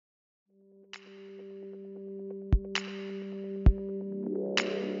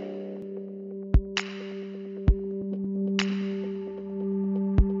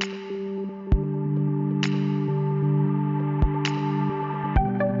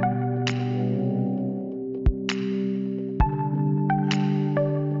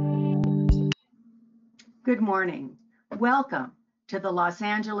Good morning. Welcome to the Los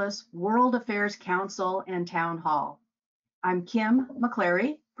Angeles World Affairs Council and Town Hall. I'm Kim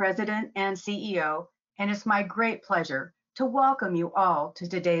McClary, President and CEO, and it's my great pleasure to welcome you all to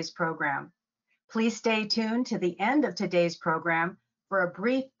today's program. Please stay tuned to the end of today's program for a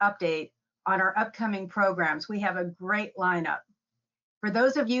brief update on our upcoming programs. We have a great lineup. For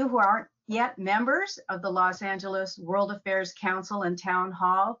those of you who aren't yet members of the Los Angeles World Affairs Council and Town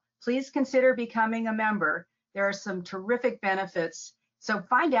Hall, please consider becoming a member. There are some terrific benefits. So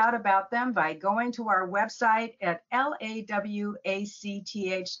find out about them by going to our website at lawacth.org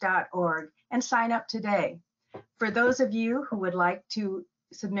and sign up today. For those of you who would like to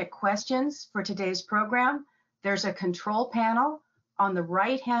submit questions for today's program, there's a control panel on the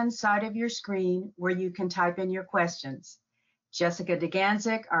right-hand side of your screen where you can type in your questions. Jessica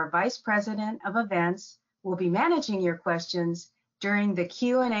DeGanzik, our Vice President of Events, will be managing your questions during the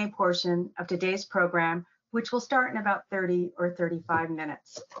Q&A portion of today's program, which will start in about 30 or 35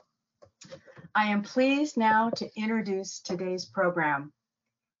 minutes. I am pleased now to introduce today's program.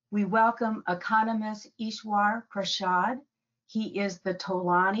 We welcome economist Eswar Prasad. He is the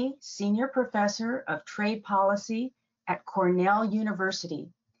Tolani Senior Professor of Trade Policy at Cornell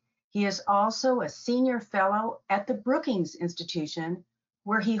University. He is also a senior fellow at the Brookings Institution,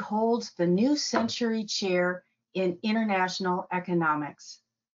 where he holds the New Century Chair in International Economics.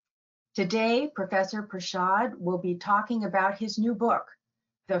 Today, Professor Prasad will be talking about his new book,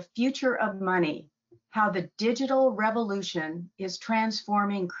 The Future of Money: How the Digital Revolution is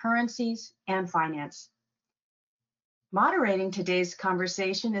Transforming Currencies and Finance. Moderating today's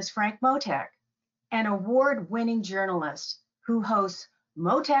conversation is Frank Mottek, an award-winning journalist who hosts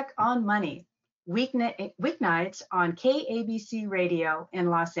Mottek on Money, weeknights on KABC Radio in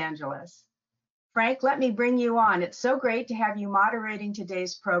Los Angeles. Frank, let me bring you on. It's so great to have you moderating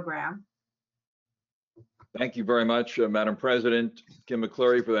today's program. Thank you very much, Madam President, Kim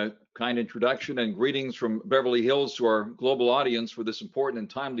McClary, for that kind introduction, and greetings from Beverly Hills to our global audience for this important and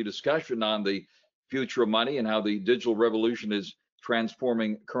timely discussion on the future of money and how the digital revolution is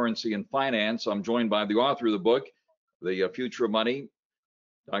transforming currency and finance. I'm joined by the author of the book, The Future of Money,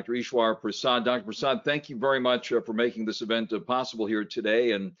 Dr. Eswar Prasad. Dr. Prasad, thank you very much for making this event possible here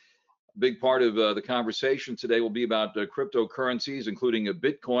today. And a big part of the conversation today will be about cryptocurrencies, including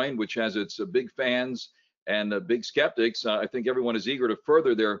Bitcoin, which has its big fans and big skeptics. I think everyone is eager to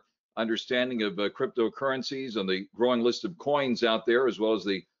further their understanding of cryptocurrencies and the growing list of coins out there, as well as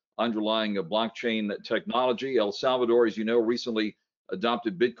the underlying blockchain technology. El Salvador, as you know, recently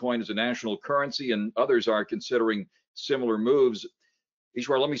adopted Bitcoin as a national currency, and others are considering similar moves.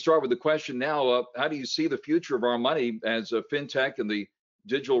 Eswar, let me start with the question now. How do you see the future of our money as fintech and the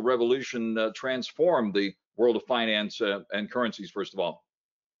digital revolution transform the world of finance and currencies, first of all?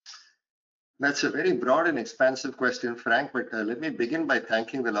 That's a very broad and expansive question, Frank, but let me begin by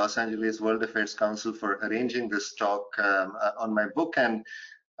thanking the Los Angeles World Affairs Council for arranging this talk on my book. And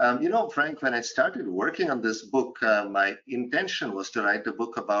you know, Frank, when I started working on this book, my intention was to write a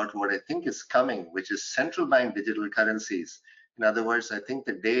book about what I think is coming, which is central bank digital currencies. In other words, I think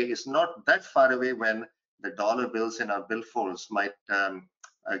the day is not that far away when the dollar bills in our billfolds might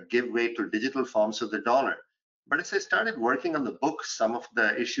give way to digital forms of the dollar. But as I started working on the book, some of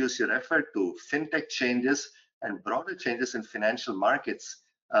the issues you referred to, fintech changes and broader changes in financial markets,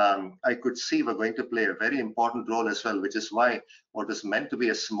 I could see were going to play a very important role as well, which is why what was meant to be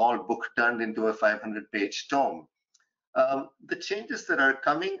a small book turned into a 500-page tome. The changes that are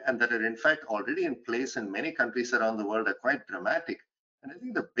coming and that are in fact already in place in many countries around the world are quite dramatic. And I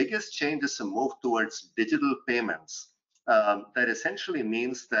think the biggest change is a move towards digital payments. That essentially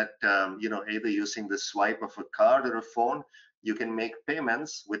means that you know, either using the swipe of a card or a phone, you can make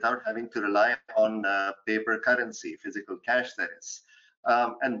payments without having to rely on paper currency, physical cash, that is.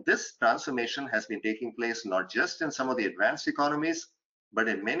 And this transformation has been taking place not just in some of the advanced economies, but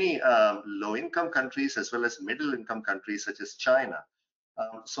in many low-income countries as well as middle-income countries such as China.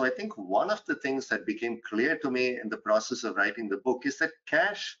 So I think one of the things that became clear to me in the process of writing the book is that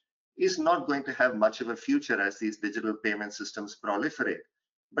cash is not going to have much of a future as these digital payment systems proliferate.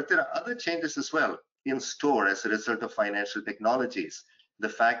 But there are other changes as well in store as a result of financial technologies. The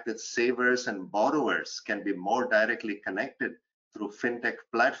fact that savers and borrowers can be more directly connected through fintech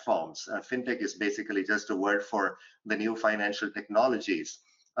platforms. Fintech is basically just a word for the new financial technologies.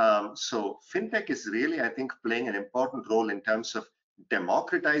 So fintech is really, I think, playing an important role in terms of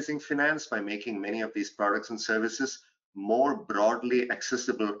democratizing finance by making many of these products and services more broadly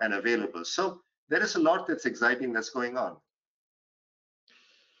accessible and available. So there is a lot that's exciting that's going on.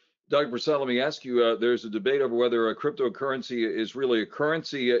 Dr. Prasad, let me ask you, there's a debate over whether a cryptocurrency is really a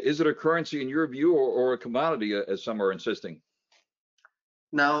currency. Is it a currency in your view, or a commodity, as some are insisting?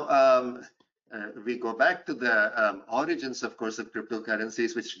 Now, we go back to the origins, of course, of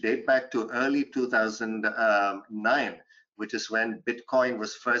cryptocurrencies, which date back to early 2009, which is when Bitcoin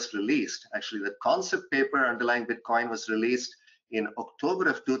was first released. Actually, the concept paper underlying Bitcoin was released in October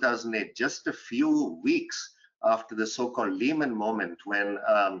of 2008, just a few weeks after the so-called Lehman moment, when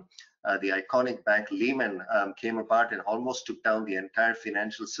the iconic bank Lehman came apart and almost took down the entire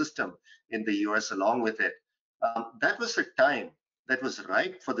financial system in the US along with it. That was a time that was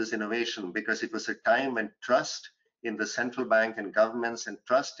ripe for this innovation, because it was a time when trust in the central bank and governments and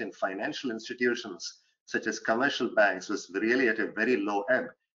trust in financial institutions such as commercial banks was really at a very low ebb.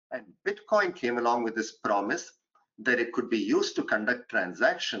 And Bitcoin came along with this promise that it could be used to conduct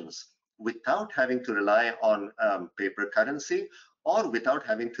transactions without having to rely on paper currency, or without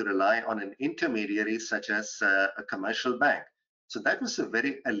having to rely on an intermediary such as a commercial bank. So that was a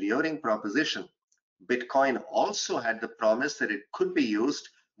very alluring proposition. Bitcoin also had the promise that it could be used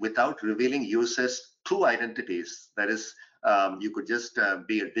without revealing users' true identities. That is, you could just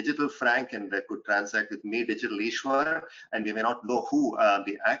be a digital franc and they could transact with me, digital Eswar, and we may not know who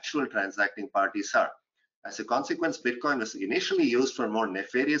the actual transacting parties are. As a consequence, Bitcoin was initially used for more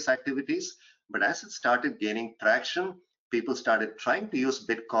nefarious activities, but as it started gaining traction, people started trying to use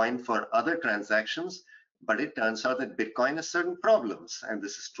Bitcoin for other transactions. But it turns out that Bitcoin has certain problems, and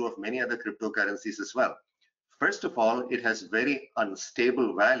this is true of many other cryptocurrencies as well. First of all, it has very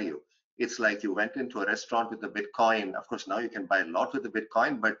unstable value. It's like you went into a restaurant with the Bitcoin. Of course, now you can buy a lot with the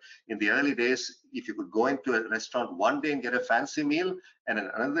Bitcoin, but in the early days, if you could go into a restaurant one day and get a fancy meal, and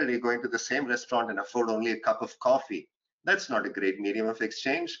another day go into the same restaurant and afford only a cup of coffee, that's not a great medium of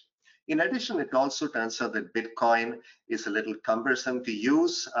exchange. In addition, it also turns out that Bitcoin is a little cumbersome to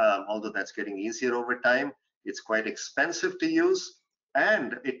use, although that's getting easier over time. It's quite expensive to use,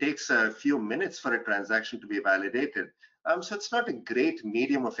 and it takes a few minutes for a transaction to be validated. So it's not a great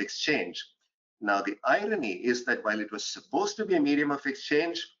medium of exchange. Now, the irony is that while it was supposed to be a medium of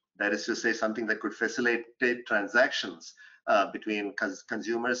exchange, that is to say something that could facilitate transactions between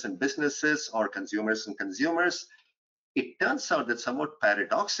consumers and businesses, or consumers and consumers, it turns out that somewhat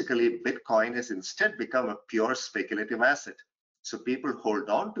paradoxically, Bitcoin has instead become a pure speculative asset. So people hold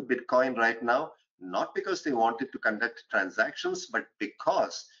on to Bitcoin right now, not because they wanted to conduct transactions, but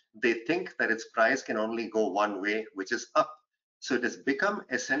because they think that its price can only go one way, which is up. So it has become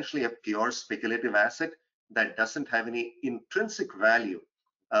essentially a pure speculative asset that doesn't have any intrinsic value.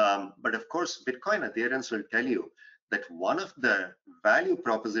 But of course, Bitcoin adherents will tell you that one of the value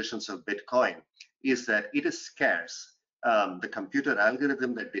propositions of Bitcoin is that it is scarce. The computer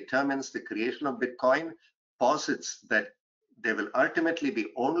algorithm that determines the creation of Bitcoin posits that there will ultimately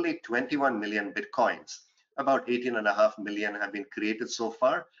be only 21 million Bitcoins. About 18.5 million have been created so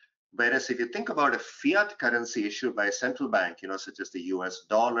far. Whereas if you think about a fiat currency issued by a central bank, such as the US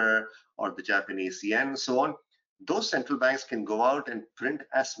dollar or the Japanese yen, so on, those central banks can go out and print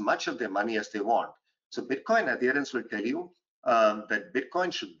as much of their money as they want. So Bitcoin adherents will tell you that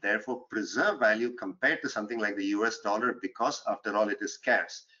Bitcoin should therefore preserve value compared to something like the US dollar, because after all, it is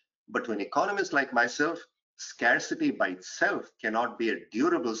scarce. But to an economist like myself, scarcity by itself cannot be a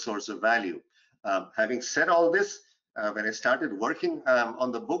durable source of value. Having said all this, when I started working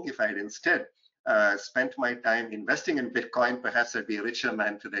on the book, if I had instead spent my time investing in Bitcoin, perhaps I'd be a richer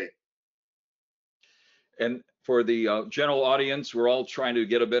man today. And for the general audience, we're all trying to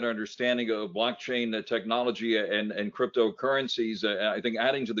get a better understanding of blockchain technology and cryptocurrencies. I think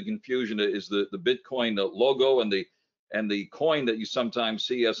adding to the confusion is the Bitcoin logo and the coin that you sometimes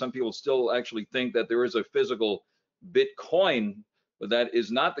see. Some people still actually think that there is a physical Bitcoin, but that is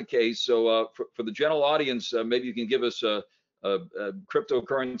not the case. So for the general audience, maybe you can give us a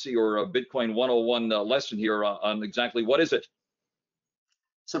cryptocurrency or a Bitcoin 101 lesson here on exactly what is it.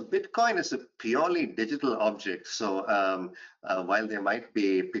 So Bitcoin is a purely digital object. So while there might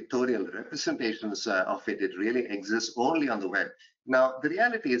be pictorial representations of it, it really exists only on the web. Now, the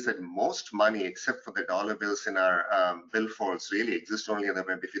reality is that most money, except for the dollar bills in our billfolds, really exist only on the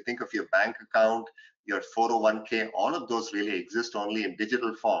web. If you think of your bank account, your 401k, all of those really exist only in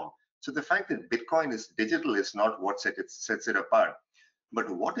digital form. So the fact that Bitcoin is digital is not what sets it apart. But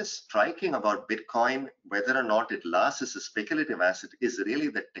what is striking about Bitcoin, whether or not it lasts as a speculative asset, is really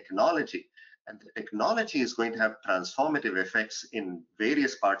the technology. And the technology is going to have transformative effects in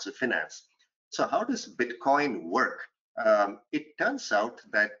various parts of finance. So how does Bitcoin work? It turns out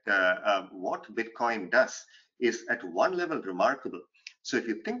that what Bitcoin does is at one level remarkable. So if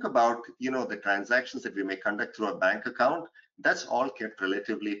you think about, the transactions that we may conduct through a bank account, That's all kept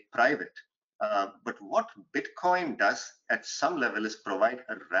relatively private. But what Bitcoin does at some level is provide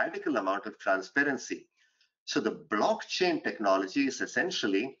a radical amount of transparency. So the blockchain technology is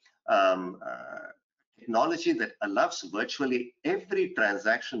essentially technology that allows virtually every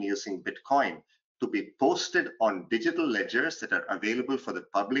transaction using Bitcoin to be posted on digital ledgers that are available for the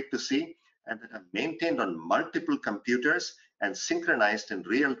public to see and that are maintained on multiple computers and synchronized in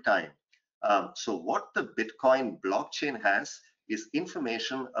real time. So what the Bitcoin blockchain has is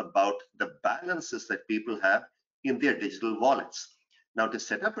information about the balances that people have in their digital wallets. Now, to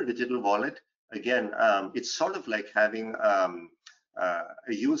set up a digital wallet, again, it's sort of like having a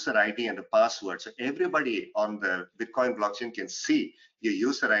user ID and a password. So everybody on the Bitcoin blockchain can see your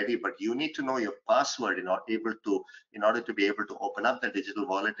user ID, but you need to know your password in order to be able to open up the digital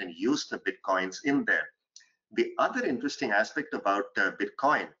wallet and use the Bitcoins in there. The other interesting aspect about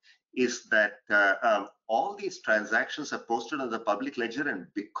Bitcoin is that all these transactions are posted on the public ledger, and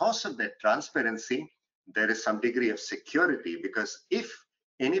because of that transparency, there is some degree of security, because if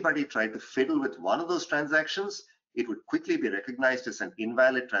anybody tried to fiddle with one of those transactions, it would quickly be recognized as an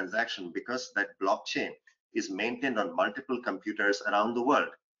invalid transaction because that blockchain is maintained on multiple computers around the world.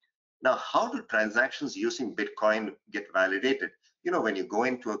 Now, how do transactions using Bitcoin get validated? You know, when you go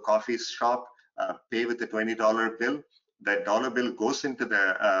into a coffee shop, pay with a $20 bill, that dollar bill goes into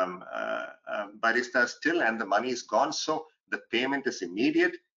the barista's till and the money is gone. So the payment is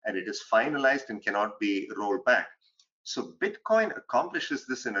immediate and it is finalized and cannot be rolled back. So Bitcoin accomplishes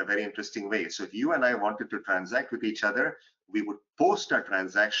this in a very interesting way. So if you and I wanted to transact with each other, we would post our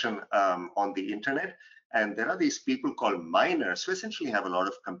transaction on the internet. And there are these people called miners who essentially have a lot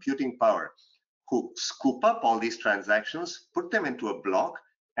of computing power, who scoop up all these transactions, put them into a block,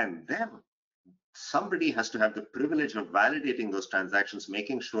 and then somebody has to have the privilege of validating those transactions,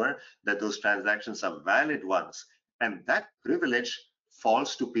 making sure that those transactions are valid ones. And that privilege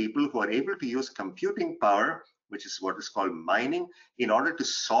falls to people who are able to use computing power, which is what is called mining, in order to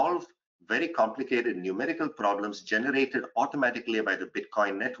solve very complicated numerical problems generated automatically by the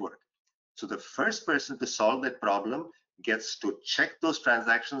Bitcoin network. So the first person to solve that problem gets to check those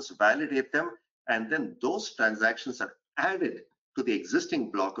transactions, validate them, and then those transactions are added to the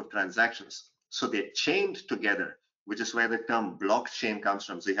existing block of transactions. So they're chained together, which is where the term blockchain comes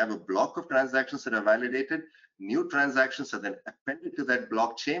from. So you have a block of transactions that are validated, new transactions are then appended to that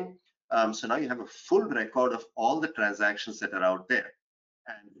blockchain. So now you have a full record of all the transactions that are out there.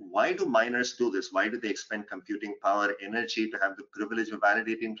 And why do miners do this? Why do they expend computing power, energy to have the privilege of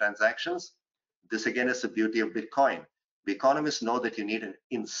validating transactions? This again is the beauty of Bitcoin. The economists know that you need an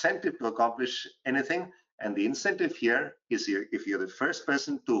incentive to accomplish anything. And the incentive here is if you're the first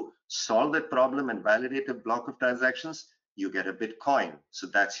person to solve that problem and validate a block of transactions, you get a Bitcoin. So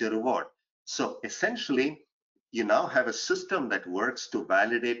that's your reward. So essentially, you now have a system that works to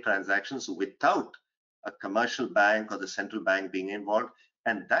validate transactions without a commercial bank or the central bank being involved.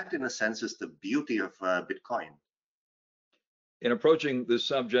 And that, in a sense, is the beauty of Bitcoin. In approaching this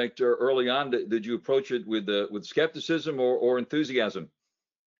subject early on, did you approach it with skepticism or enthusiasm?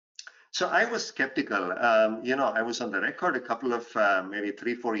 So I was skeptical. I was on the record a couple of maybe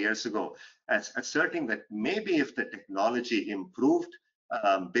 3-4 years ago asserting that maybe if the technology improved,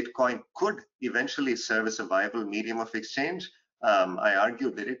 Bitcoin could eventually serve as a viable medium of exchange. I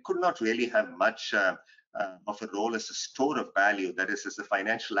argued that it could not really have much of a role as a store of value, that is, as a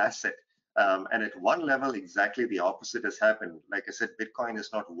financial asset. And at one level, exactly the opposite has happened. Like I said, Bitcoin is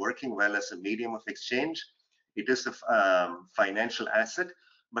not working well as a medium of exchange. It is a financial asset.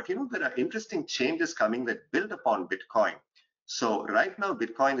 But there are interesting changes coming that build upon Bitcoin. So right now,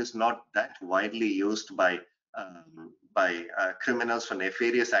 Bitcoin is not that widely used by criminals for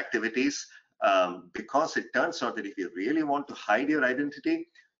nefarious activities, because it turns out that if you really want to hide your identity,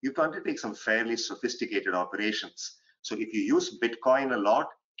 you can undertake some fairly sophisticated operations. So if you use Bitcoin a lot,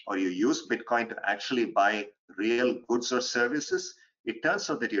 or you use Bitcoin to actually buy real goods or services, it turns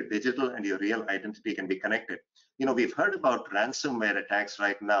out that your digital and your real identity can be connected. We've heard about ransomware attacks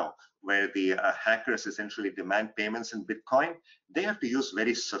right now, where the hackers essentially demand payments in Bitcoin. They have to use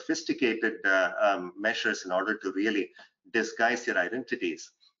very sophisticated measures in order to really disguise their identities.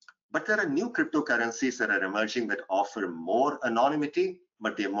 But there are new cryptocurrencies that are emerging that offer more anonymity,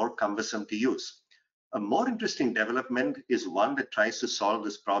 but they're more cumbersome to use. A more interesting development is one that tries to solve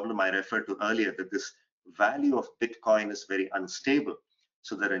this problem I referred to earlier, that this value of Bitcoin is very unstable.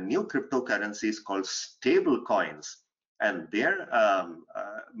 So there are new cryptocurrencies called stable coins, and their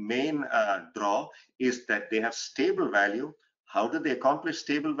main draw is that they have stable value. How do they accomplish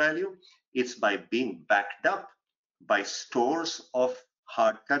stable value? It's by being backed up by stores of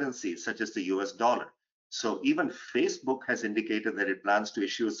hard currencies, such as the US dollar. So even Facebook has indicated that it plans to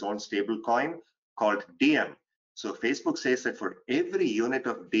issue its own stable coin called DM. So Facebook says that for every unit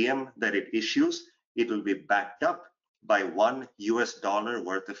of DM that it issues, it will be backed up by $1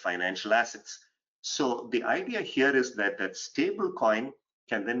 worth of financial assets. So the idea here is that that stable coin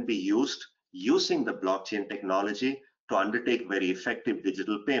can then be used using the blockchain technology to undertake very effective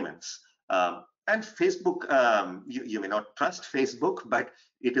digital payments. And Facebook, you may not trust Facebook, but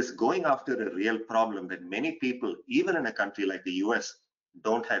it is going after a real problem that many people, even in a country like the US,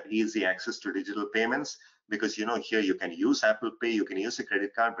 don't have easy access to digital payments, because here you can use Apple Pay, you can use a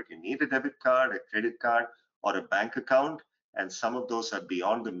credit card, but you need a debit card, a credit card, or a bank account, and some of those are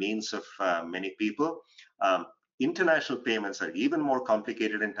beyond the means of many people. International payments are even more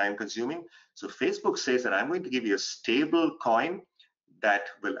complicated and time consuming. So Facebook says that I'm going to give you a stable coin that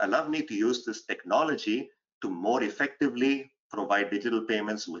will allow me to use this technology to more effectively provide digital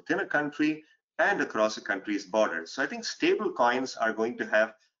payments within a country and across a country's borders. So I think stable coins are going to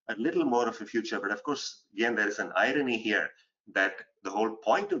have a little more of a future. But of course, again, there is an irony here that the whole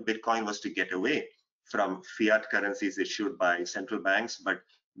point of Bitcoin was to get away from fiat currencies issued by central banks. But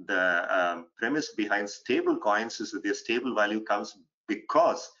the premise behind stable coins is that their stable value comes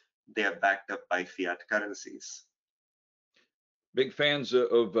because they are backed up by fiat currencies. Big fans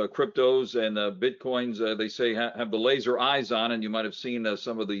of cryptos and Bitcoins, they say have the laser eyes on, and you might have seen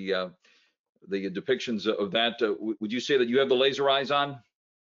some of the depictions of that. Would you say that you have the laser eyes on?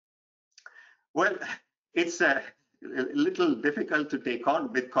 Well, it's a little difficult to take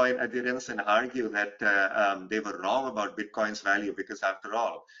on Bitcoin adherents and argue that they were wrong about Bitcoin's value, because after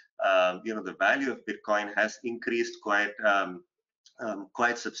all, the value of Bitcoin has increased quite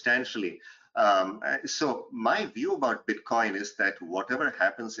substantially. So my view about Bitcoin is that whatever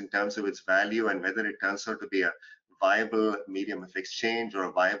happens in terms of its value and whether it turns out to be a viable medium of exchange or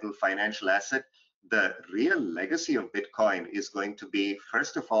a viable financial asset, the real legacy of Bitcoin is going to be,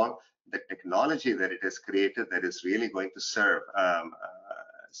 first of all, the technology that it has created that is really going to serve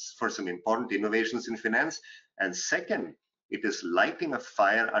for some important innovations in finance. And second, it is lighting a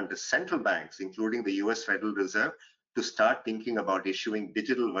fire under central banks, including the US Federal Reserve, to start thinking about issuing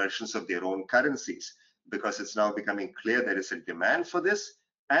digital versions of their own currencies, because it's now becoming clear there is a demand for this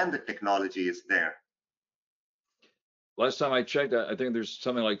and the technology is there. Last time I checked, I think there's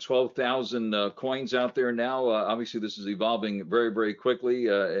something like 12,000 coins out there now. Obviously, this is evolving very, very quickly,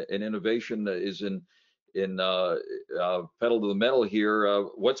 and innovation is in pedal to the metal here.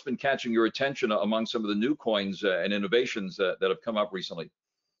 What's been catching your attention among some of the new coins and innovations that have come up recently?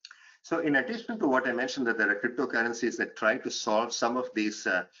 So in addition to what I mentioned, that there are cryptocurrencies that try to solve some of these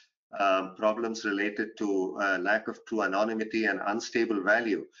problems related to lack of true anonymity and unstable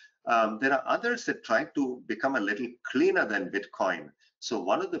value, there are others that try to become a little cleaner than Bitcoin. So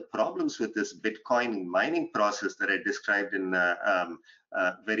one of the problems with this Bitcoin mining process that I described in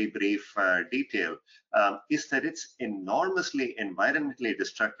very brief detail is that it's enormously environmentally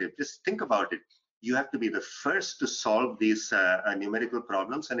destructive. Just think about it. You have to be the first to solve these numerical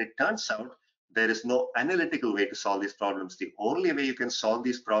problems, and it turns out there is no analytical way to solve these problems. The only way you can solve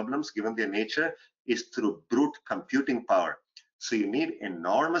these problems, given their nature, is through brute computing power. So you need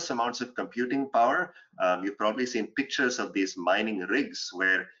enormous amounts of computing power. You've probably seen pictures of these mining rigs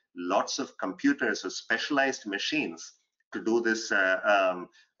where lots of computers or specialized machines to do this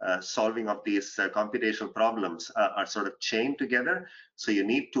solving of these computational problems are sort of chained together. So you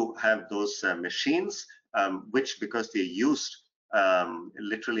need to have those machines, which, because they're used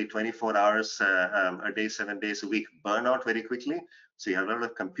literally 24 hours a day, 7 days a week, burn out very quickly. So you have a lot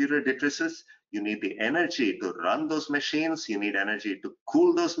of computer detritus. You need the energy to run those machines. You need energy to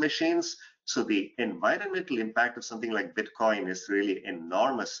cool those machines. So the environmental impact of something like Bitcoin is really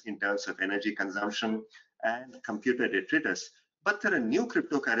enormous in terms of energy consumption and computer detritus. But there are new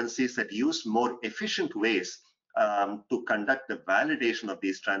cryptocurrencies that use more efficient ways to conduct the validation of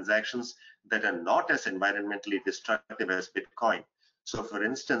these transactions that are not as environmentally destructive as Bitcoin. So for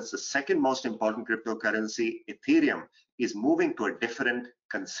instance, the second most important cryptocurrency, Ethereum, is moving to a different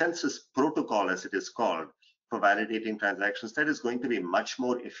consensus protocol, as it is called, for validating transactions that is going to be much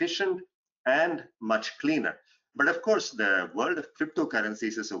more efficient and much cleaner. But of course, the world of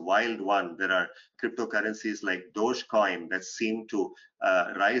cryptocurrencies is a wild one. There are cryptocurrencies like Dogecoin that seem to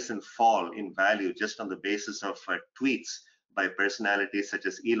rise and fall in value just on the basis of tweets by personalities such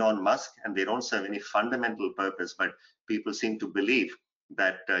as Elon Musk, and they don't serve any fundamental purpose, but people seem to believe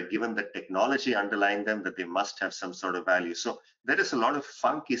that given the technology underlying them, that they must have some sort of value. So there is a lot of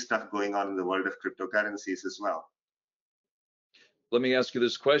funky stuff going on in the world of cryptocurrencies as well. Let me ask you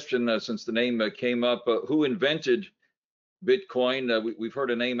this question, since the name came up. Who invented Bitcoin. We've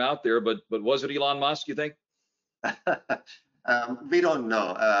heard a name out there, but was it Elon Musk, you think? We don't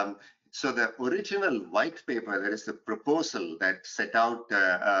know. So the original white paper, there is the proposal that set out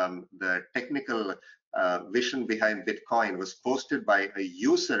the technical vision behind Bitcoin, was posted by a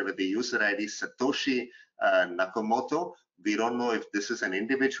user with the user ID Satoshi Nakamoto. We don't know if this is an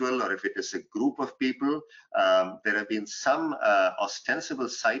individual or if it is a group of people. There have been some ostensible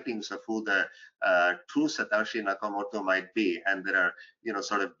sightings of who the true Satoshi Nakamoto might be, and there are,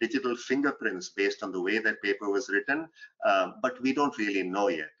 sort of digital fingerprints based on the way that paper was written, but we don't really know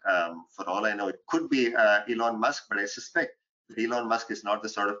yet. For all I know, it could be Elon Musk, but I suspect that Elon Musk is not the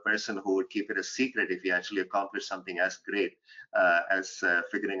sort of person who would keep it a secret if he actually accomplished something as great as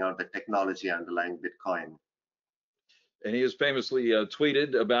figuring out the technology underlying Bitcoin. And he has famously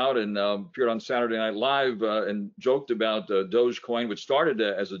tweeted about and appeared on Saturday Night Live and joked about Dogecoin, which started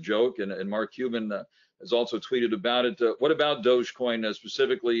as a joke, and Mark Cuban has also tweeted about it. What about Dogecoin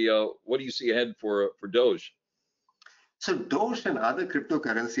specifically? What do you see ahead for Doge? So Doge and other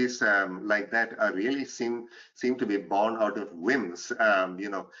cryptocurrencies like that are really seem to be born out of whims.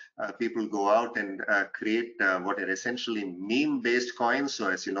 People go out and create what are essentially meme-based coins.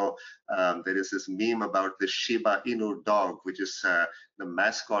 So as you know, there is this meme about the Shiba Inu dog, which is the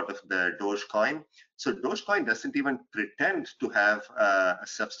mascot of the Dogecoin. So Dogecoin doesn't even pretend to have a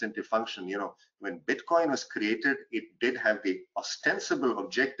substantive function. When Bitcoin was created, it did have the ostensible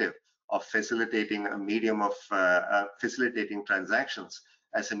objective of facilitating a medium of facilitating transactions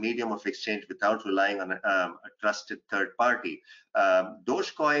as a medium of exchange without relying on a trusted third party.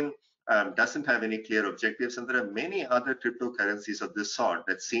 Dogecoin doesn't have any clear objectives, and there are many other cryptocurrencies of this sort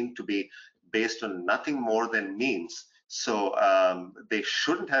that seem to be based on nothing more than memes. So they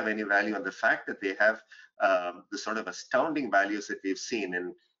shouldn't have any value, and the fact that they have the sort of astounding values that we've seen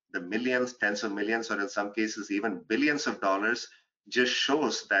in the millions, tens of millions, or in some cases even billions of dollars, just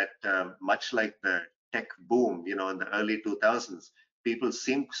shows that much like the tech boom, in the early 2000s, people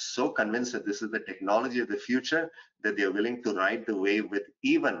seem so convinced that this is the technology of the future that they're willing to ride the wave with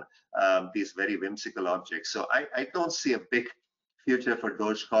even these very whimsical objects. So I don't see a big future for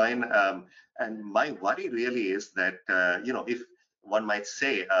Dogecoin. And my worry really is that, if one might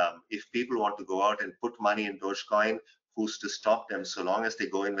say, if people want to go out and put money in Dogecoin, who's to stop them so long as they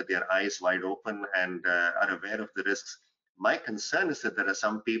go in with their eyes wide open and are aware of the risks? My concern is that there are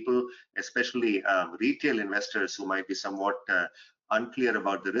some people, especially retail investors, who might be somewhat unclear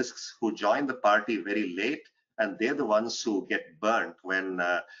about the risks, who join the party very late, and they're the ones who get burnt when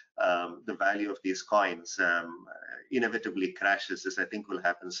the value of these coins inevitably crashes, as I think will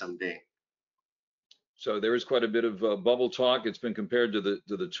happen someday. So there is quite a bit of bubble talk. It's been compared to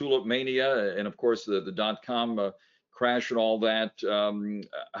the tulip mania, and of course the dot-com crash and all that.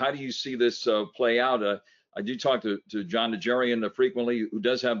 How do you see this play out? I do talk to John Najarian frequently, who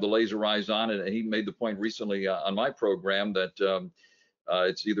does have the laser eyes on it, and he made the point recently on my program that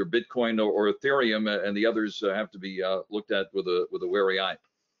it's either Bitcoin or Ethereum, and the others have to be looked at with a wary eye.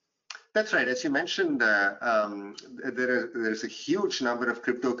 That's right. As you mentioned, there's a huge number of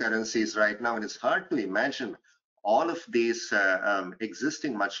cryptocurrencies right now, and it's hard to imagine all of these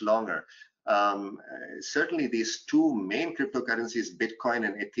existing much longer. Certainly these two main cryptocurrencies, Bitcoin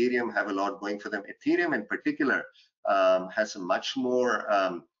and Ethereum, have a lot going for them. Ethereum in particular has a much more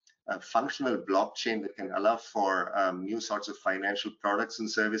functional blockchain that can allow for new sorts of financial products and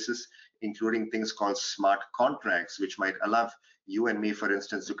services, including things called smart contracts, which might allow you and me, for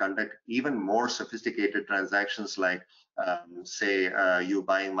instance, to conduct even more sophisticated transactions like say you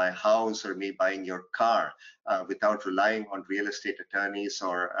buying my house or me buying your car without relying on real estate attorneys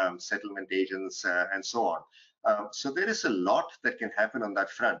or settlement agents and so on. So there is a lot that can happen on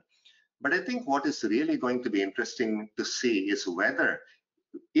that front. But I think what is really going to be interesting to see is whether,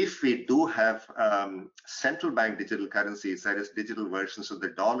 if we do have central bank digital currencies, that is digital versions of the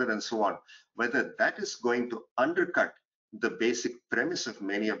dollar and so on, whether that is going to undercut the basic premise of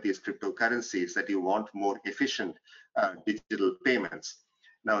many of these cryptocurrencies, that you want more efficient digital payments.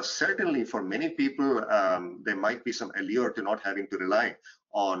 Now, certainly for many people, there might be some allure to not having to rely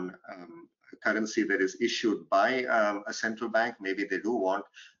on a currency that is issued by a central bank. Maybe they do want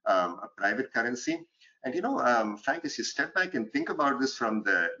a private currency. And Frank, as you step back and think about this from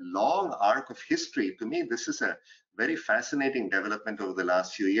the long arc of history, to me, this is a very fascinating development over the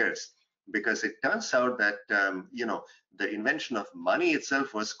last few years, because it turns out that, the invention of money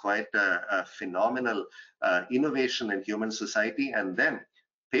itself was quite a phenomenal innovation in human society. And then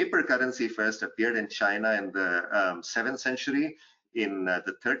paper currency first appeared in China in the 7th century. In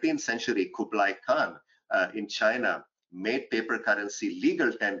the 13th century, Kublai Khan in China made paper currency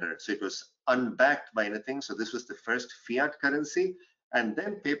legal tender. So it was unbacked by anything. So this was the first fiat currency. And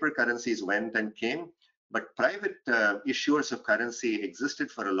then paper currencies went and came. But private issuers of currency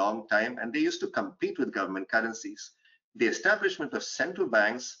existed for a long time, and they used to compete with government currencies. The establishment of central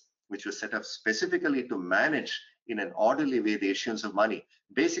banks, which was set up specifically to manage in an orderly way the issuance of money,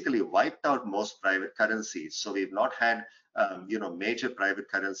 basically wiped out most private currencies. So we've not had major private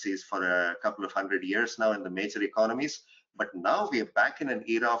currencies for a couple of 100 years now in the major economies. But now we are back in an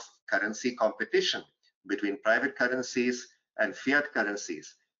era of currency competition between private currencies and fiat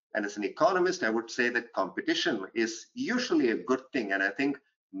currencies. And as an economist, I would say that competition is usually a good thing. And I think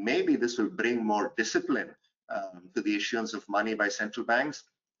maybe this will bring more discipline to the issuance of money by central banks.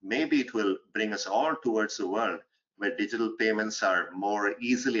 Maybe it will bring us all towards a world where digital payments are more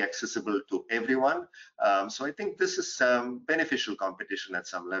easily accessible to everyone. So I think this is beneficial competition at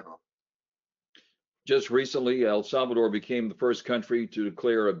some level. Just recently, El Salvador became the first country to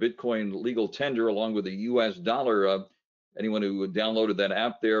declare a Bitcoin legal tender along with the US dollar. Anyone who downloaded that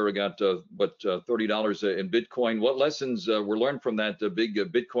app there got $30 in Bitcoin. What lessons were learned from that big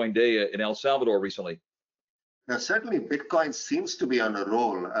Bitcoin day in El Salvador recently? Now, certainly Bitcoin seems to be on a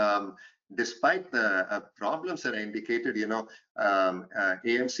roll. Despite the problems that I indicated,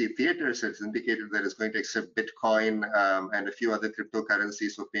 AMC Theaters has indicated that it's going to accept Bitcoin and a few other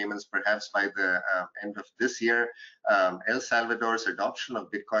cryptocurrencies for payments perhaps by the end of this year. El Salvador's adoption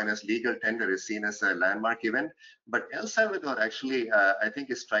of Bitcoin as legal tender is seen as a landmark event. But El Salvador actually, I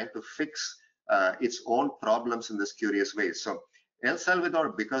think, is trying to fix its own problems in this curious way. So El Salvador,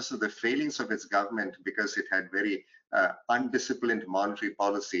 because of the failings of its government, because it had very undisciplined monetary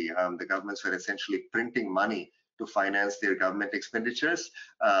policy, the governments were essentially printing money to finance their government expenditures,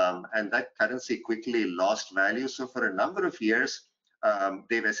 and that currency quickly lost value. So for a number of years,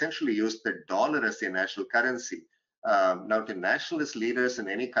 they've essentially used the dollar as their national currency. Now, to nationalist leaders in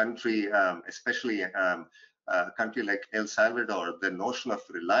any country, especially a country like El Salvador, the notion of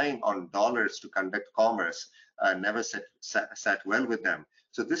relying on dollars to conduct commerce never sat well with them.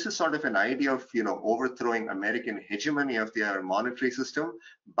 So this is sort of an idea of overthrowing American hegemony of their monetary system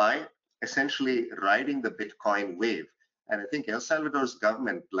by essentially riding the Bitcoin wave. And I think El Salvador's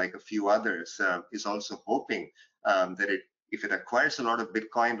government, like a few others, is also hoping that if it acquires a lot of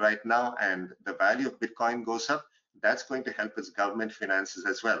Bitcoin right now and the value of Bitcoin goes up, that's going to help its government finances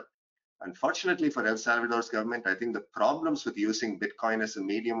as well. Unfortunately for El Salvador's government, I think the problems with using Bitcoin as a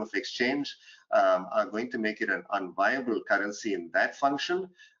medium of exchange are going to make it an unviable currency in that function.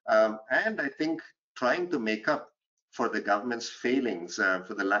 And I think trying to make up for the government's failings,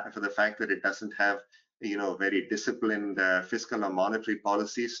 for the fact that it doesn't have very disciplined fiscal or monetary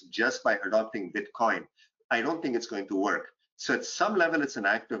policies just by adopting Bitcoin, I don't think it's going to work. So at some level, it's an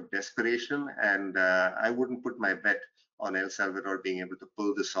act of desperation, and I wouldn't put my bet on El Salvador being able to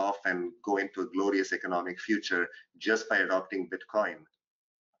pull this off and go into a glorious economic future just by adopting Bitcoin.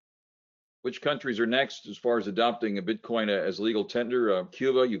 Which countries are next as far as adopting a Bitcoin as legal tender?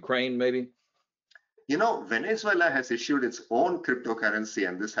 Cuba, Ukraine, maybe? Venezuela has issued its own cryptocurrency,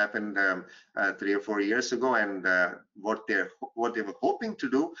 and this happened 3 or 4 years ago. And what they were hoping to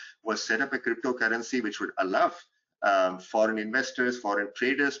do was set up a cryptocurrency which would allow foreign investors, foreign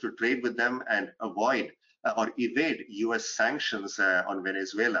traders to trade with them and avoid or evade US sanctions on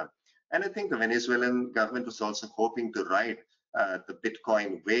Venezuela. And I think the Venezuelan government was also hoping to ride the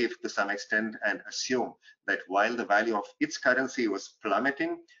Bitcoin wave to some extent and assume that while the value of its currency was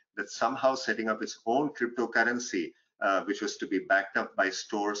plummeting, that somehow setting up its own cryptocurrency, which was to be backed up by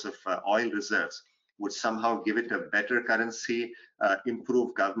stores of oil reserves, would somehow give it a better currency,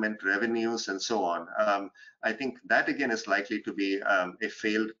 improve government revenues, and so on. I think that again is likely to be a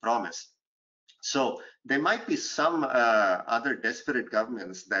failed promise. So there might be some other desperate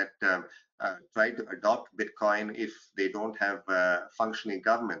governments that try to adopt Bitcoin if they don't have functioning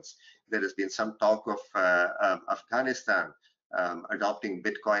governments. There has been some talk of Afghanistan adopting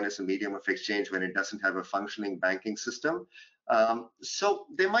Bitcoin as a medium of exchange when it doesn't have a functioning banking system. So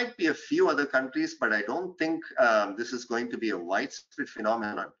there might be a few other countries, but I don't think this is going to be a widespread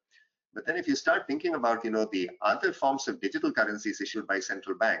phenomenon. But then if you start thinking about the other forms of digital currencies issued by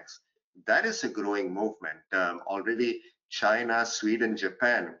central banks, that is a growing movement. Already China, Sweden,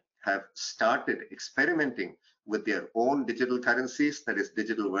 Japan have started experimenting with their own digital currencies, that is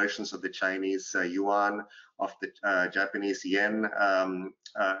digital versions of the Chinese yuan, of the Japanese yen,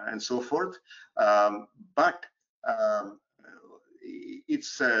 and so forth. But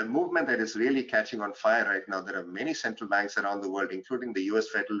it's a movement that is really catching on fire right now. There are many central banks around the world, including the US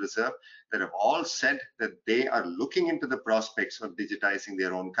Federal Reserve, that have all said that they are looking into the prospects of digitizing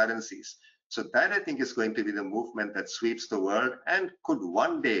their own currencies. So that, I think, is going to be the movement that sweeps the world and could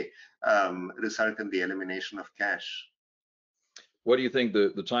one day result in the elimination of cash. What do you think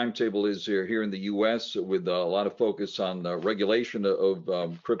the timetable is here in the U.S. with a lot of focus on regulation of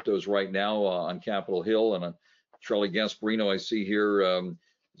cryptos right now on Capitol Hill? And Charlie Gasparino, I see here,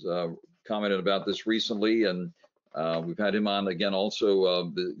 commented about this recently, and we've had him on again also.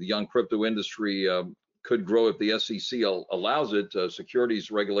 The young crypto industry could grow if the SEC allows it.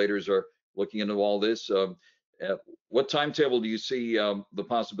 Securities regulators are looking into all this. What timetable do you see the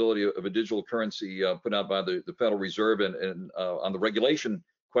possibility of a digital currency put out by the Federal Reserve? And on the regulation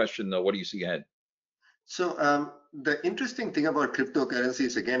question, what do you see ahead? So the interesting thing about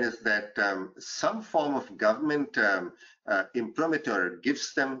cryptocurrencies, again, is that some form of government imprimatur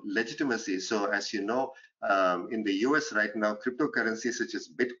gives them legitimacy. So as you know, in the US right now, cryptocurrencies such as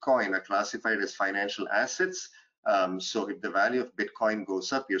Bitcoin are classified as financial assets. So if the value of Bitcoin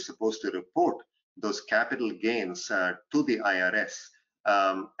goes up, you're supposed to report those capital gains to the IRS.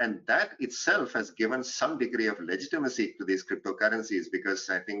 And that itself has given some degree of legitimacy to these cryptocurrencies, because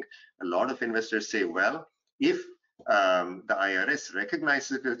I think a lot of investors say, well, if the IRS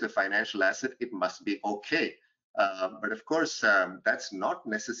recognizes it as a financial asset, it must be okay. But of course, that's not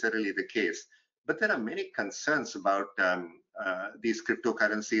necessarily the case. But there are many concerns about these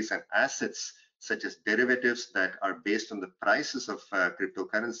cryptocurrencies and assets, such as derivatives that are based on the prices of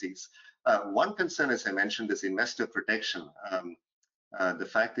cryptocurrencies. One concern, as I mentioned, is investor protection. The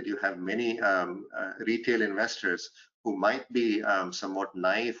fact that you have many retail investors who might be somewhat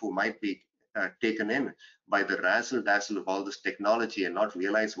naive, who might be taken in by the razzle-dazzle of all this technology and not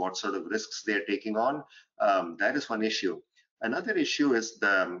realize what sort of risks they're taking on, that is one issue. Another issue is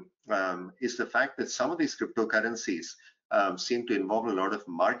the fact that some of these cryptocurrencies seem to involve a lot of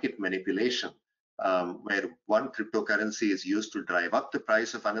market manipulation. Where one cryptocurrency is used to drive up the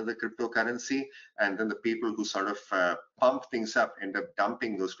price of another cryptocurrency, and then the people who sort of pump things up end up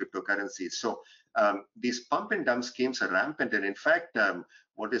dumping those cryptocurrencies. So these pump and dump schemes are rampant, and in fact,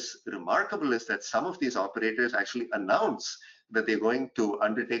 what is remarkable is that some of these operators actually announce that they're going to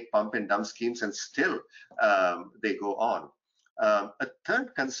undertake pump and dump schemes, and still they go on. A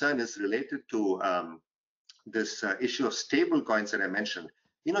third concern is related to this issue of stable coins that I mentioned.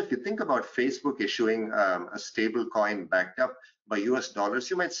 You know, if you think about Facebook issuing a stable coin backed up by US dollars,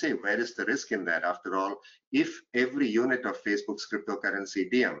 you might say, where is the risk in that? After all, if every unit of Facebook's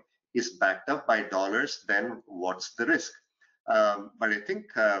cryptocurrency DM is backed up by dollars, then what's the risk? But I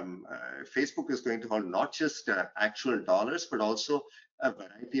think Facebook is going to hold not just actual dollars, but also a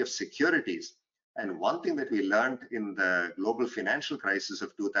variety of securities. And one thing that we learned in the global financial crisis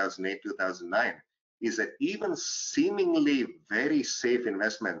of 2008-2009 is that even seemingly very safe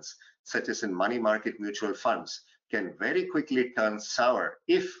investments, such as in money market mutual funds, can very quickly turn sour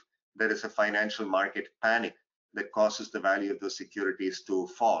if there is a financial market panic that causes the value of those securities to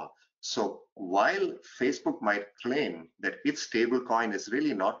fall. So while Facebook might claim that its stablecoin is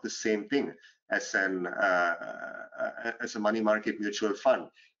really not the same thing as a money market mutual fund,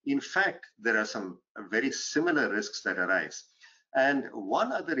 in fact, there are some very similar risks that arise. And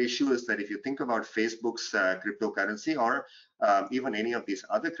one other issue is that if you think about Facebook's cryptocurrency, or even any of these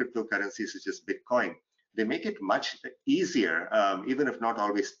other cryptocurrencies such as Bitcoin, they make it much easier, even if not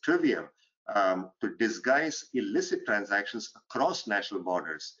always trivial, to disguise illicit transactions across national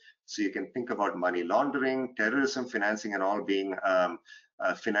borders. So you can think about money laundering, terrorism financing, and all being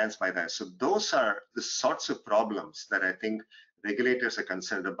financed by that. So those are the sorts of problems that I think regulators are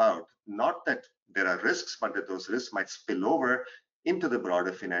concerned about. Not that there are risks, but that those risks might spill over into the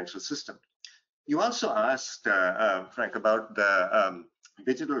broader financial system. You also asked, Frank, about the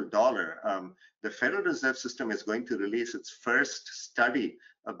digital dollar. The Federal Reserve System is going to release its first study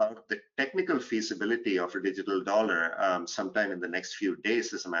about the technical feasibility of a digital dollar sometime in the next few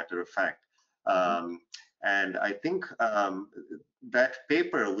days, as a matter of fact. And I think that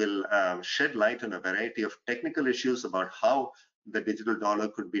paper will shed light on a variety of technical issues about how the digital dollar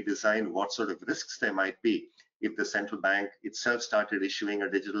could be designed, what sort of risks there might be if the central bank itself started issuing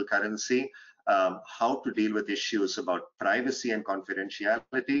a digital currency, how to deal with issues about privacy and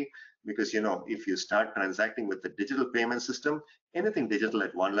confidentiality, because, you know, if you start transacting with the digital payment system, anything digital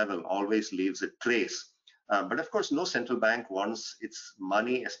at one level always leaves a trace. But of course, no central bank wants its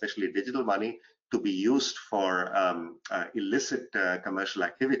money, especially digital money, to be used for illicit commercial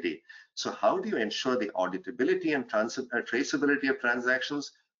activity. So how do you ensure the auditability and traceability of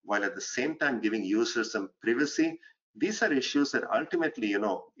transactions while at the same time giving users some privacy? These are issues that ultimately, you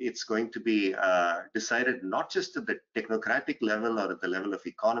know, it's going to be decided not just at the technocratic level or at the level of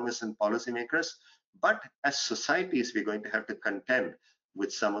economists and policymakers, but as societies, we're going to have to contend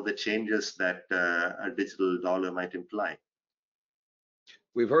with some of the changes that a digital dollar might imply.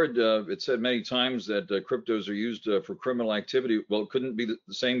 We've heard it said many times that cryptos are used for criminal activity. Well, couldn't be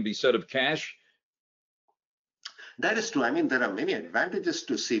the same be said of cash? That is true. I mean, there are many advantages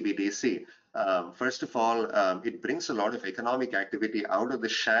to CBDC. First of all, it brings a lot of economic activity out of the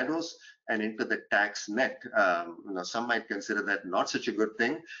shadows and into the tax net. Some might consider that not such a good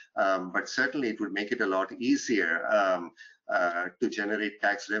thing, but certainly it would make it a lot easier to generate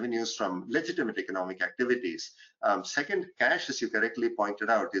tax revenues from legitimate economic activities. Second, cash, as you correctly pointed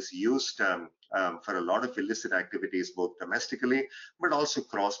out, is used for a lot of illicit activities, both domestically, but also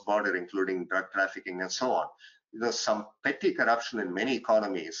cross-border, including drug trafficking and so on. Some petty corruption in many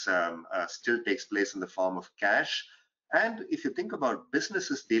economies still takes place in the form of cash. And if you think about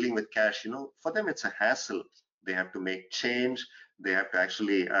businesses dealing with cash, for them it's a hassle. They have to make change. They have to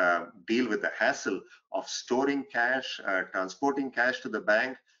actually deal with the hassle of storing cash, transporting cash to the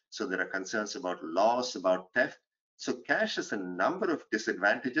bank. So there are concerns about loss, about theft. So cash has a number of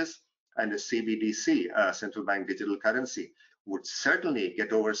disadvantages, and a CBDC, central bank digital currency, would certainly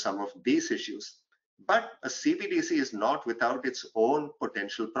get over some of these issues. But a CBDC is not without its own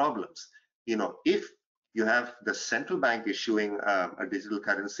potential problems. If you have the central bank issuing a digital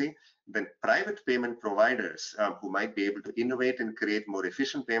currency, then private payment providers who might be able to innovate and create more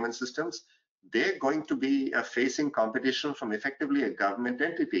efficient payment systems, they're going to be facing competition from effectively a government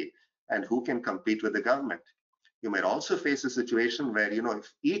entity, and who can compete with the government. You might also face a situation where,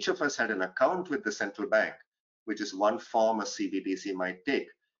 if each of us had an account with the central bank, which is one form a CBDC might take,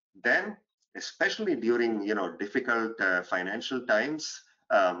 then especially during difficult financial times,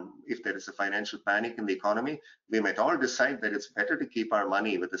 if there is a financial panic in the economy, we might all decide that it's better to keep our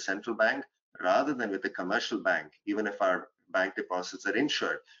money with the central bank rather than with the commercial bank, even if our bank deposits are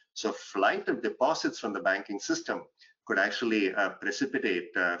insured. So flight of deposits from the banking system could actually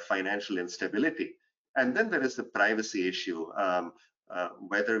precipitate financial instability. And then there is the privacy issue,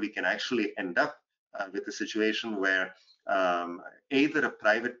 whether we can actually end up with a situation where either a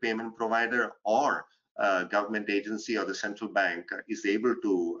private payment provider or a government agency or the central bank is able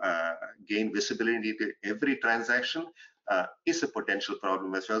to gain visibility to every transaction is a potential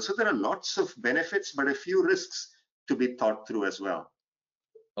problem as well. So there are lots of benefits, but a few risks to be thought through as well.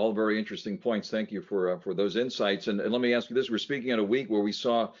 All very interesting points. Thank you for those insights. And let me ask you this: we're speaking in a week where we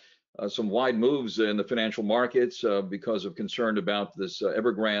saw some wide moves in the financial markets because of concern about this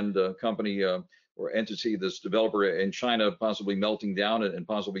Evergrande company or entity, this developer in China possibly melting down and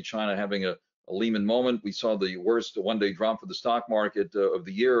possibly China having a Lehman moment. We saw the worst one-day drop for the stock market of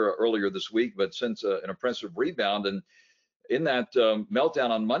the year earlier this week, but since an impressive rebound. And in that meltdown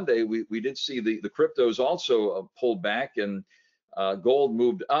on Monday, we did see the cryptos also pulled back, and gold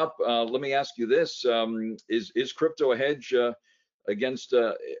moved up. Let me ask you this: is crypto a hedge against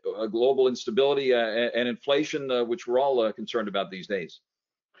a global instability and inflation, which we're all concerned about these days?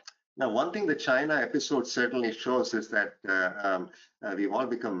 Now, one thing the China episode certainly shows is that we've all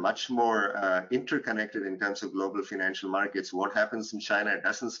become much more interconnected in terms of global financial markets. What happens in China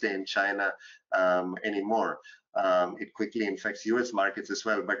doesn't stay in China anymore. It quickly infects US markets as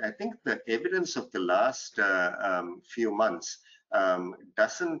well. But I think the evidence of the last few months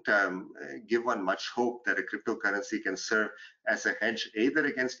doesn't give one much hope that a cryptocurrency can serve as a hedge either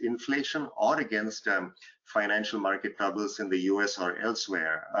against inflation or against financial market troubles in the US or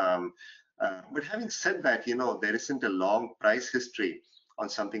elsewhere. But having said that, there isn't a long price history on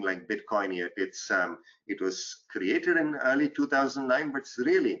something like Bitcoin yet. It was created in early 2009, but it's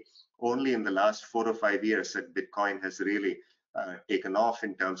really only in the last 4 or 5 years that Bitcoin has really taken off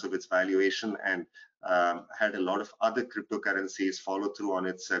in terms of its valuation, and had a lot of other cryptocurrencies follow through on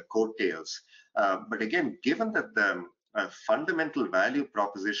its coattails. But again, given that the fundamental value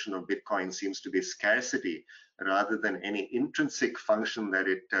proposition of Bitcoin seems to be scarcity rather than any intrinsic function that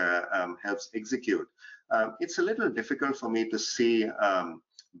it helps execute, it's a little difficult for me to see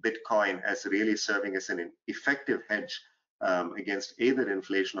Bitcoin as really serving as an effective hedge against either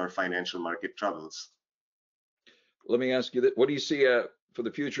inflation or financial market troubles. Let me ask you that: what do you see for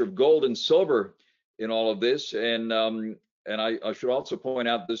the future of gold and silver in all of this? And I should also point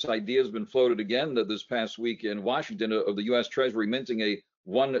out this idea has been floated again this past week in Washington of the U.S. Treasury minting a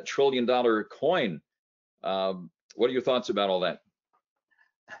 $1 trillion coin. What are your thoughts about all that?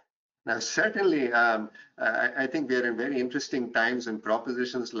 Now, certainly, I think we are in very interesting times, and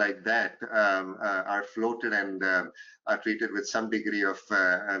propositions like that are floated and are treated with some degree of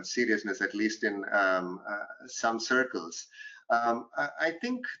seriousness, at least in some circles. I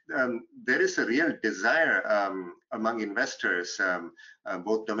think there is a real desire among investors,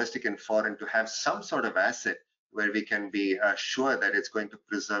 both domestic and foreign, to have some sort of asset where we can be sure that it's going to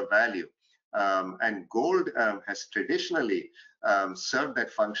preserve value. And gold has traditionally served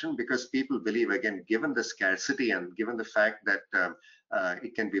that function because people believe, again, given the scarcity and given the fact that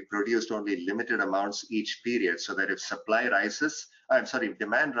it can be produced only limited amounts each period, so that if supply rises, if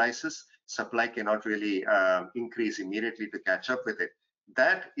demand rises, supply cannot really increase immediately to catch up with it.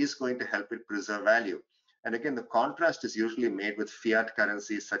 That is going to help it preserve value. And again, the contrast is usually made with fiat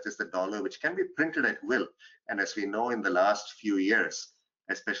currencies such as the dollar, which can be printed at will. And as we know, in the last few years,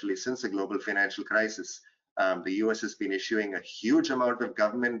 especially since the global financial crisis, the US has been issuing a huge amount of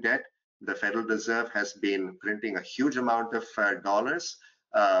government debt. The Federal Reserve has been printing a huge amount of dollars.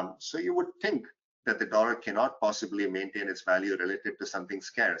 So you would think that the dollar cannot possibly maintain its value relative to something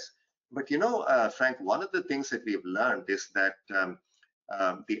scarce. But you know, Frank, one of the things that we've learned is that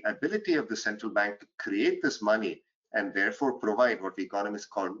the ability of the central bank to create this money and therefore provide what the economists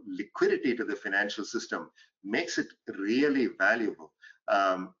call liquidity to the financial system makes it really valuable.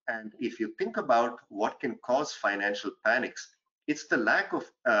 And if you think about what can cause financial panics, it's the lack of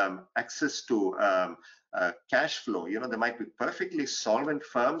access to cash flow. You know, there might be perfectly solvent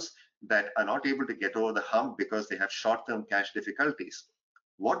firms that are not able to get over the hump because they have short-term cash difficulties.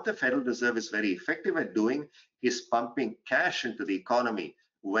 What the Federal Reserve is very effective at doing is pumping cash into the economy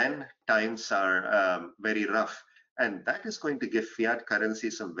when times are very rough. And that is going to give fiat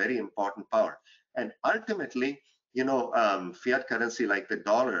currency some very important power. And ultimately, you know, fiat currency like the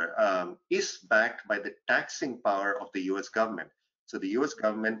dollar is backed by the taxing power of the US government. So the US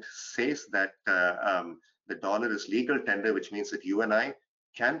government says that the dollar is legal tender, which means that you and I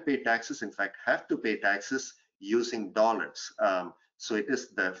can pay taxes, in fact, have to pay taxes using dollars. So it is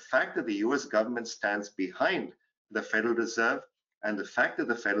the fact that the US government stands behind the Federal Reserve and the fact that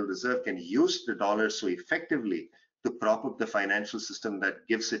the Federal Reserve can use the dollar so effectively to prop up the financial system that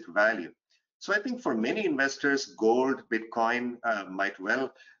gives it value. So I think for many investors, gold, Bitcoin might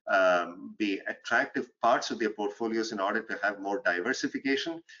well be attractive parts of their portfolios in order to have more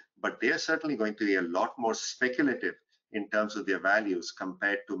diversification, but they are certainly going to be a lot more speculative in terms of their values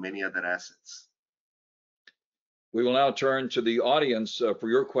compared to many other assets. We will now turn to the audience for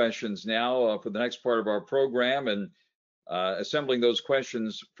your questions now for the next part of our program. And assembling those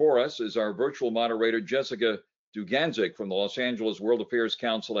questions for us is our virtual moderator, Jessica Duganzik from the Los Angeles World Affairs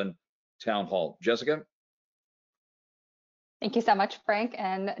Council and Town Hall. Jessica? Thank you so much, Frank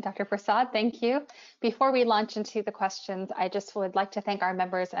and Dr. Prasad. Thank you. Before we launch into the questions, I just would like to thank our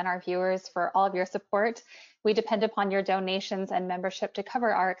members and our viewers for all of your support. We depend upon your donations and membership to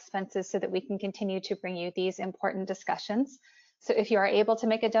cover our expenses so that we can continue to bring you these important discussions. So if you are able to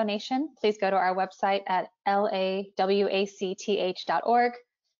make a donation, please go to our website at lawacth.org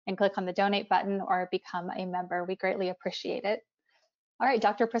and click on the donate button or become a member. We greatly appreciate it. All right,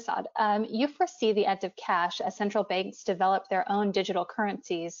 Dr. Prasad, you foresee the end of cash as central banks develop their own digital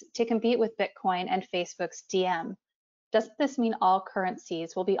currencies to compete with Bitcoin and Facebook's DM. Doesn't this mean all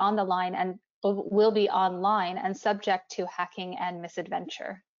currencies will be on the line and will be online and subject to hacking and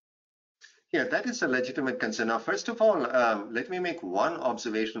misadventure? Yeah, that is a legitimate concern. Now, first of all, let me make one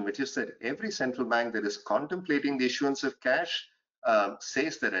observation, which is that every central bank that is contemplating the issuance of cash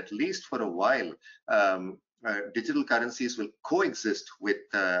says that at least for a while, digital currencies will coexist with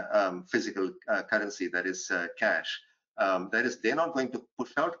physical currency, that is cash. That is, they're not going to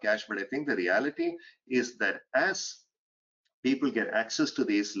push out cash, but I think the reality is that as people get access to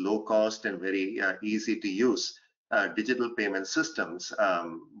these low cost and very easy to use digital payment systems,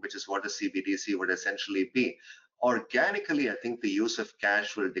 which is what a CBDC would essentially be, organically, I think the use of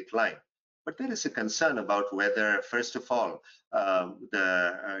cash will decline. But there is a concern about whether, first of all,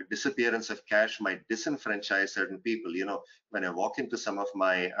 the disappearance of cash might disenfranchise certain people. You know, when I walk into some of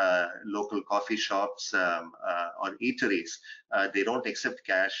my local coffee shops or eateries, they don't accept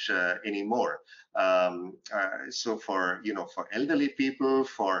cash anymore. So for, you know, for elderly people,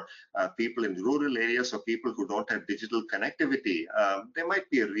 for people in rural areas, or people who don't have digital connectivity, there might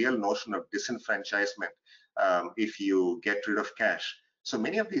be a real notion of disenfranchisement if you get rid of cash. So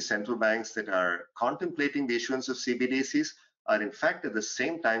many of these central banks that are contemplating the issuance of CBDCs are in fact at the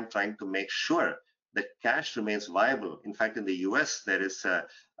same time trying to make sure that cash remains viable. In fact, in the US, there is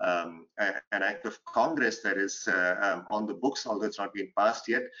an act of Congress that is on the books, although it's not been passed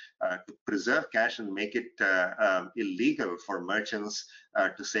yet, to preserve cash and make it illegal for merchants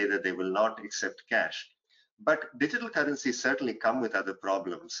to say that they will not accept cash. But digital currencies certainly come with other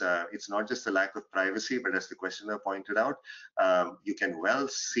problems. It's not just the lack of privacy, but as the questioner pointed out, you can well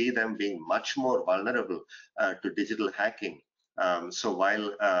see them being much more vulnerable to digital hacking. So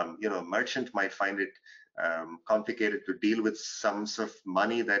while you know, a merchant might find it complicated to deal with sums of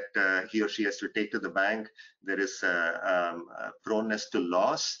money that he or she has to take to the bank. There is proneness to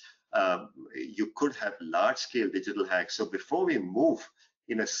loss. You could have large-scale digital hacks. So before we move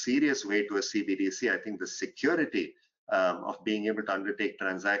in a serious way to a CBDC, I think the security of being able to undertake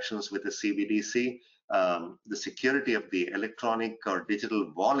transactions with a CBDC, the security of the electronic or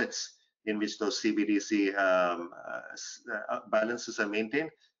digital wallets in which those CBDC balances are maintained,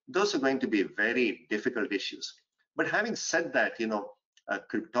 those are going to be very difficult issues. But having said that,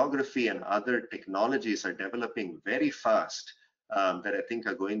 cryptography and other technologies are developing very fast that I think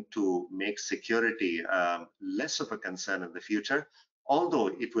are going to make security less of a concern in the future, although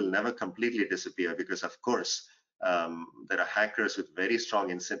it will never completely disappear because, of course, there are hackers with very strong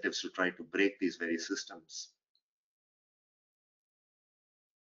incentives to try to break these very systems.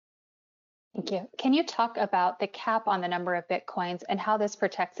 Thank you. Can you talk about the cap on the number of Bitcoins and how this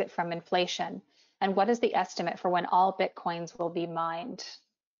protects it from inflation? And what is the estimate for when all Bitcoins will be mined?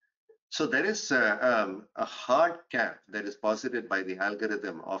 So there is a hard cap that is posited by the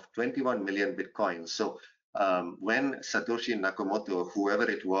algorithm of 21 million Bitcoins. So when Satoshi Nakamoto,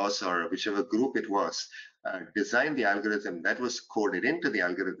 whoever it was or whichever group it was, designed the algorithm, that was coded into the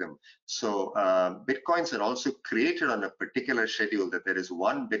algorithm. So Bitcoins are also created on a particular schedule, that there is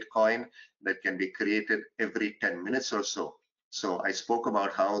one Bitcoin that can be created every 10 minutes or so. So I spoke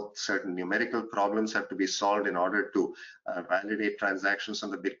about how certain numerical problems have to be solved in order to validate transactions on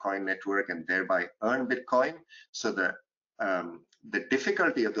the Bitcoin network and thereby earn Bitcoin. So the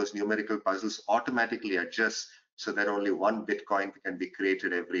difficulty of those numerical puzzles automatically adjusts so that only one Bitcoin can be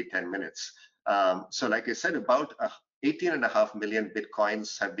created every 10 minutes. So like I said, about 18.5 million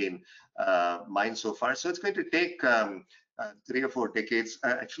Bitcoins have been mined so far. So it's going to take 3 or 4 decades,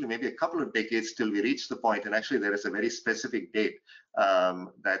 actually maybe a couple of decades till we reach the point. And actually there is a very specific date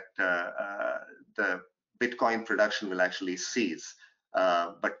that the Bitcoin production will actually cease.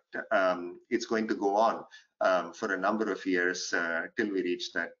 But it's going to go on for a number of years till we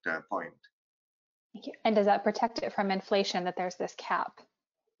reach that point. Thank you. And does that protect it from inflation, that there's this cap?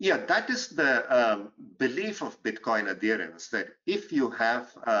 Yeah, that is the belief of Bitcoin adherents, that if you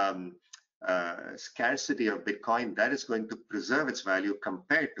have scarcity of Bitcoin, that is going to preserve its value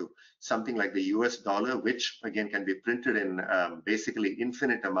compared to something like the US dollar, which again can be printed in basically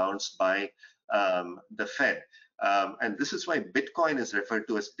infinite amounts by the Fed. And this is why Bitcoin is referred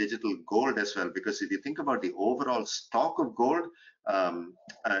to as digital gold as well, because if you think about the overall stock of gold,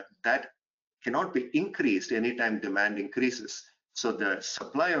 that cannot be increased anytime demand increases. So the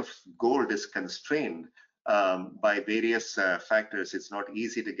supply of gold is constrained by various factors. It's not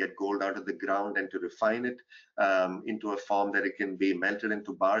easy to get gold out of the ground and to refine it into a form that it can be melted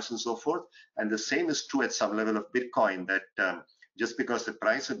into bars and so forth. And the same is true at some level of Bitcoin, that just because the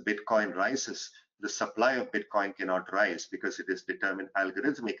price of Bitcoin rises, the supply of Bitcoin cannot rise because it is determined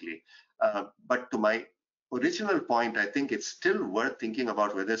algorithmically. But to my original point, I think it's still worth thinking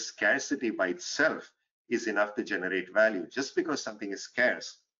about whether scarcity by itself is enough to generate value. Just because something is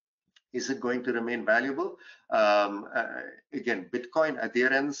scarce, is it going to remain valuable? Again, Bitcoin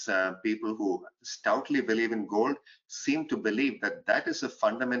adherents, people who stoutly believe in gold, seem to believe that that is a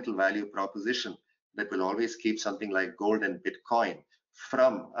fundamental value proposition that will always keep something like gold and Bitcoin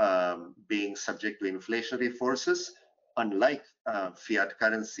from being subject to inflationary forces, unlike fiat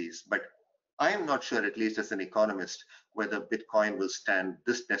currencies. But I am not sure, at least as an economist, whether Bitcoin will stand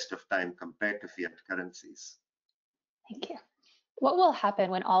this test of time compared to fiat currencies. Thank you. What will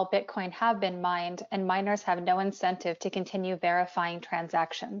happen when all Bitcoin have been mined and miners have no incentive to continue verifying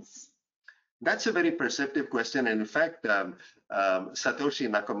transactions? That's a very perceptive question. And in fact, Satoshi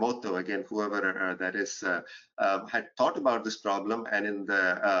Nakamoto, again, whoever that is, had thought about this problem. And in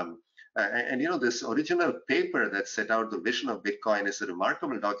the this original paper that set out the vision of Bitcoin is a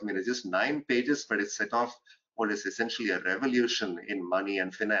remarkable document. It's just 9 pages, but it set off what is essentially a revolution in money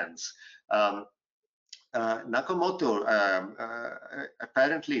and finance. Nakamoto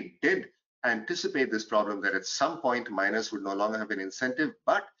apparently did anticipate this problem, that at some point miners would no longer have an incentive,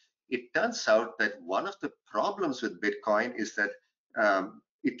 but it turns out that one of the problems with Bitcoin is that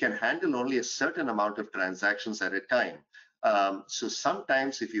it can handle only a certain amount of transactions at a time. So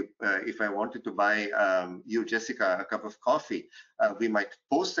sometimes if I wanted to buy you, Jessica, a cup of coffee, we might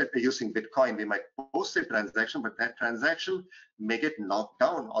post it using Bitcoin. We might post a transaction, but that transaction may get knocked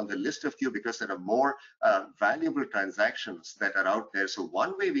down on the list of queue because there are more valuable transactions that are out there. So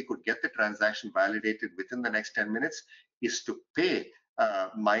one way we could get the transaction validated within the next 10 minutes is to pay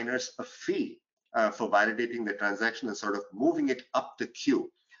miners a fee for validating the transaction and sort of moving it up the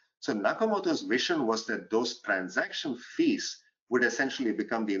queue. So Nakamoto's vision was that those transaction fees would essentially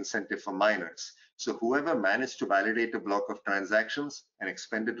become the incentive for miners. So whoever managed to validate a block of transactions and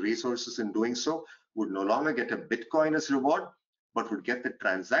expended resources in doing so would no longer get a Bitcoin as reward, but would get the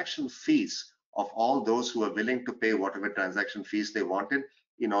transaction fees of all those who are willing to pay whatever transaction fees they wanted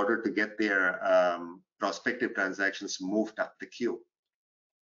in order to get their prospective transactions moved up the queue.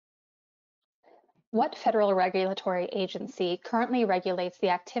 What federal regulatory agency currently regulates the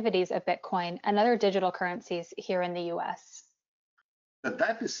activities of Bitcoin and other digital currencies here in the US?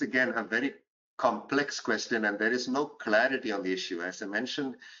 That is, again, a very complex question, and there is no clarity on the issue. As I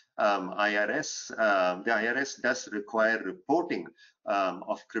mentioned, the IRS does require reporting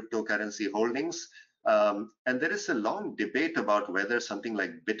of cryptocurrency holdings. And there is a long debate about whether something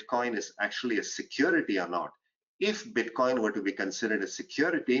like Bitcoin is actually a security or not. If Bitcoin were to be considered a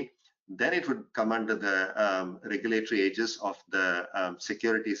security, then it would come under the regulatory aegis of the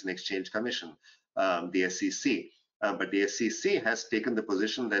Securities and Exchange Commission, the SEC. But the SEC has taken the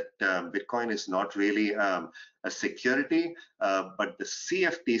position that Bitcoin is not really a security, but the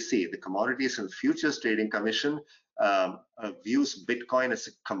CFTC, the Commodities and Futures Trading Commission, views Bitcoin as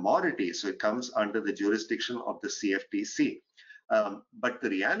a commodity, so it comes under the jurisdiction of the CFTC. But the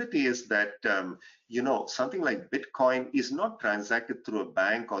reality is that something like Bitcoin is not transacted through a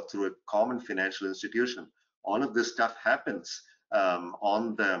bank or through a common financial institution. All of this stuff happens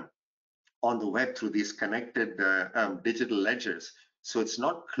on the web through these connected digital ledgers. So it's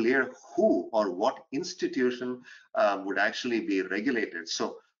not clear who or what institution would actually be regulated.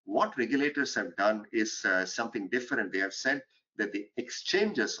 So what regulators have done is something different. They have said that the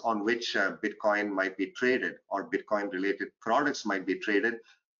exchanges on which Bitcoin might be traded or Bitcoin related products might be traded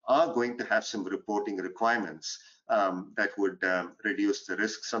are going to have some reporting requirements that would reduce the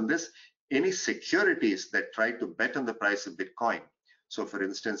risks on this. Any securities that try to bet on the price of Bitcoin. So for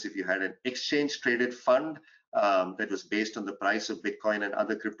instance, if you had an exchange traded fund that was based on the price of Bitcoin and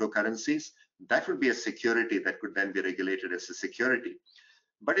other cryptocurrencies, that would be a security that could then be regulated as a security.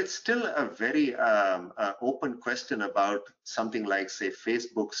 But it's still a very open question about something like, say,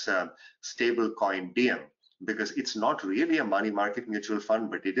 Facebook's stable coin Diem, because it's not really a money market mutual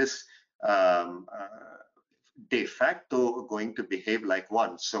fund, but it is de facto going to behave like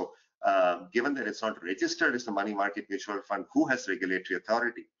one. So given that it's not registered as a money market mutual fund, who has regulatory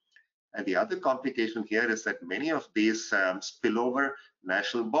authority? And the other complication here is that many of these spill over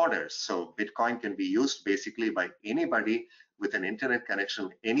national borders. So Bitcoin can be used basically by anybody with an internet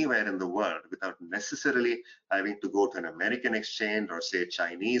connection anywhere in the world without necessarily having to go to an American exchange or say a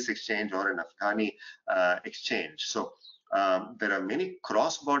Chinese exchange or an Afghani exchange. So there are many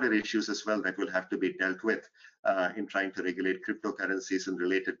cross-border issues as well that will have to be dealt with in trying to regulate cryptocurrencies and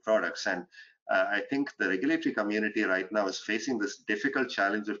related products. And I think the regulatory community right now is facing this difficult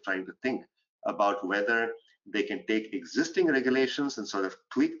challenge of trying to think about whether they can take existing regulations and sort of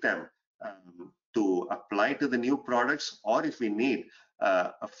tweak them to apply to the new products, or if we need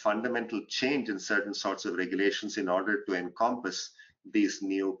a fundamental change in certain sorts of regulations in order to encompass these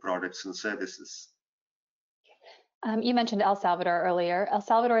new products and services. You mentioned El Salvador earlier. El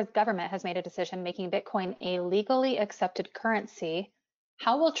Salvador's government has made a decision making Bitcoin a legally accepted currency.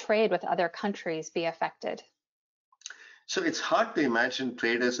 How will trade with other countries be affected? So it's hard to imagine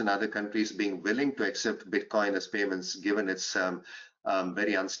traders in other countries being willing to accept Bitcoin as payments given its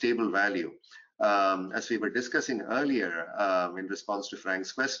very unstable value. As we were discussing earlier in response to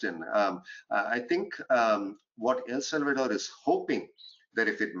Frank's question, I think what El Salvador is hoping that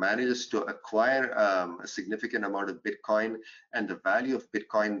if it manages to acquire a significant amount of Bitcoin and the value of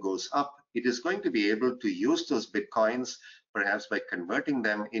Bitcoin goes up, it is going to be able to use those Bitcoins perhaps by converting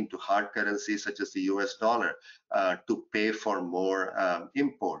them into hard currencies such as the US dollar to pay for more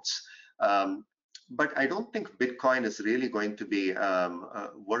imports. But I don't think Bitcoin is really going to be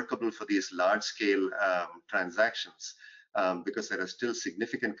workable for these large-scale transactions because there are still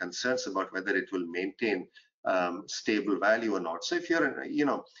significant concerns about whether it will maintain stable value or not. So if you're,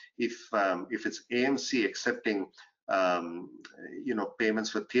 if it's AMC accepting, payments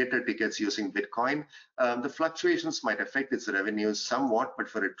for theater tickets using Bitcoin, the fluctuations might affect its revenues somewhat, but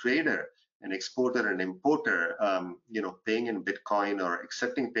for a trader, an exporter and importer, paying in Bitcoin or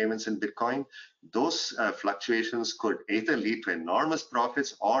accepting payments in Bitcoin, those fluctuations could either lead to enormous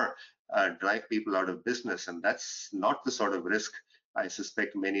profits or drive people out of business. And that's not the sort of risk I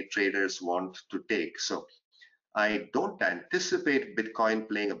suspect many traders want to take. So I don't anticipate Bitcoin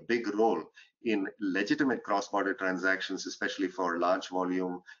playing a big role in legitimate cross-border transactions, especially for large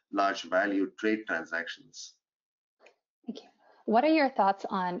volume, large value trade transactions. Thank you. What are your thoughts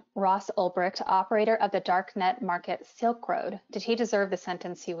on Ross Ulbricht, operator of the darknet market Silk Road? Did he deserve the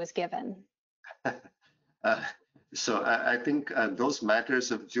sentence he was given? So I think those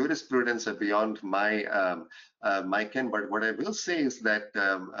matters of jurisprudence are beyond my ken. But what I will say is that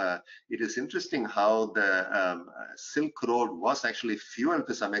it is interesting how the Silk Road was actually fueled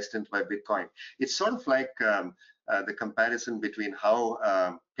to some extent by Bitcoin. It's sort of like the comparison between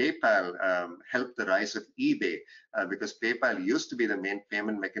how PayPal helped the rise of eBay, because PayPal used to be the main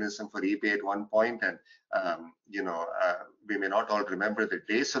payment mechanism for eBay at one point, and we may not all remember the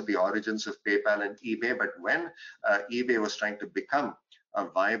days of the origins of PayPal and eBay, but when eBay was trying to become a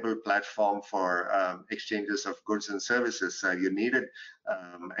viable platform for exchanges of goods and services, you needed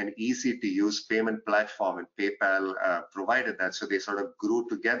an easy to use payment platform, and PayPal provided that, so they sort of grew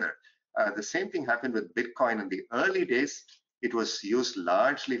together. The same thing happened with Bitcoin in the early days. It was used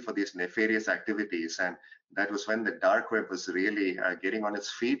largely for these nefarious activities, and that was when the dark web was really getting on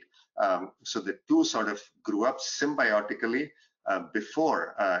its feet. So the two sort of grew up symbiotically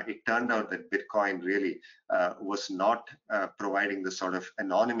before it turned out that Bitcoin really was not providing the sort of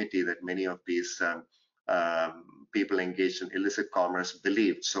anonymity that many of these people engaged in illicit commerce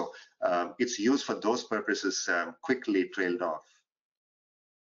believed. So its use for those purposes quickly trailed off.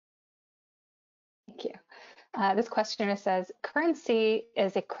 Thank you. This questioner says, currency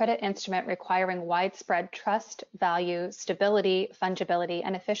is a credit instrument requiring widespread trust, value, stability, fungibility,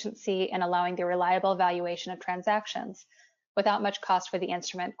 and efficiency in allowing the reliable valuation of transactions without much cost for the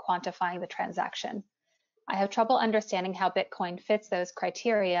instrument quantifying the transaction. I have trouble understanding how Bitcoin fits those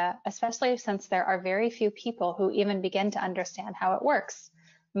criteria, especially since there are very few people who even begin to understand how it works,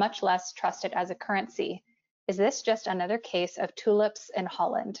 much less trust it as a currency. Is this just another case of tulips in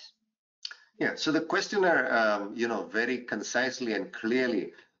Holland? Yeah, so the questioner, very concisely and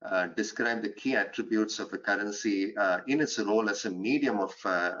clearly described the key attributes of the currency in its role as a medium of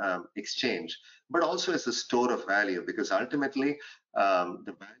exchange, but also as a store of value, because ultimately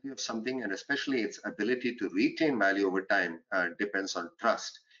the value of something, and especially its ability to retain value over time, depends on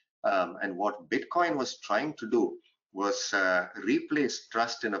trust. And what Bitcoin was trying to do was replace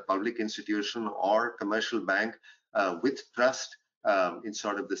trust in a public institution or commercial bank with trust in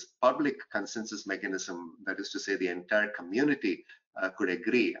sort of this public consensus mechanism. That is to say, the entire community could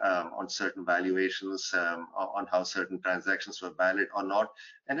agree on certain valuations, on how certain transactions were valid or not.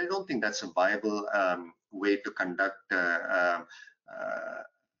 And I don't think that's a viable way to conduct a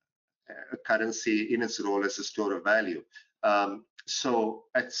currency in its role as a store of value. So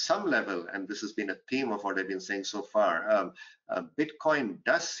at some level, and this has been a theme of what I've been saying so far, Bitcoin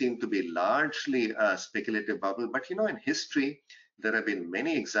does seem to be largely a speculative bubble. But in history, there have been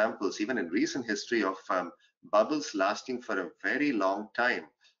many examples, even in recent history, of bubbles lasting for a very long time.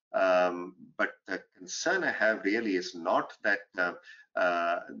 But the concern I have really is not that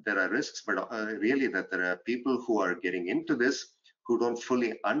there are risks, but really that there are people who are getting into this who don't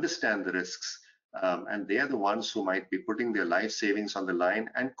fully understand the risks. And they are the ones who might be putting their life savings on the line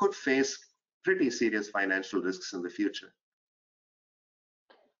and could face pretty serious financial risks in the future.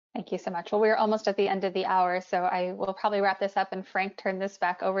 Thank you so much. Well, we're almost at the end of the hour, so I will probably wrap this up and Frank, turn this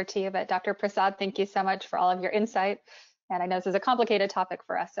back over to you. But Dr. Prasad, thank you so much for all of your insight. And I know this is a complicated topic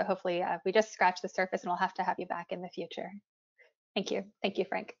for us, so hopefully we just scratched the surface, and we'll have to have you back in the future. Thank you. Thank you,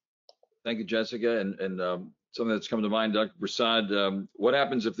 Frank. Thank you, Jessica. And something that's come to mind, Dr. Prasad, what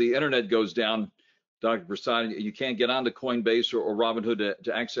happens if the internet goes down, Dr. Prasad? You can't get onto Coinbase or Robinhood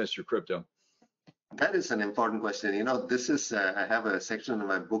to access your crypto. That is an important question. This is, I have a section in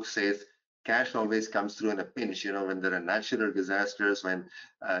my book says, cash always comes through in a pinch. When there are natural disasters, when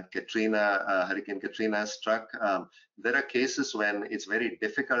Hurricane Katrina struck, there are cases when it's very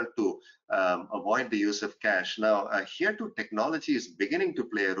difficult to avoid the use of cash. Now, here too, technology is beginning to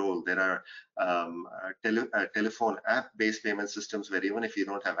play a role. There are telephone app-based payment systems where even if you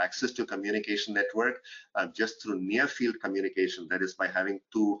don't have access to a communication network, just through near-field communication, that is by having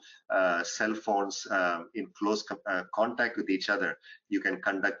two cell phones in close contact with each other, you can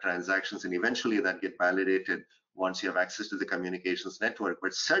conduct transactions, and eventually that get validated once you have access to the communications network.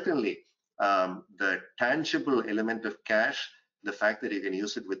 But certainly the tangible element of cash, the fact that you can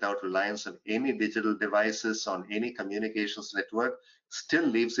use it without reliance on any digital devices, on any communications network, still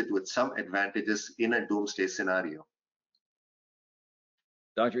leaves it with some advantages in a doomsday scenario.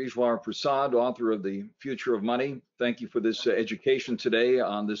 Dr. Eswar Prasad, author of The Future of Money, thank you for this education today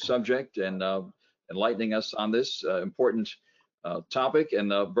on this subject and enlightening us on this important topic,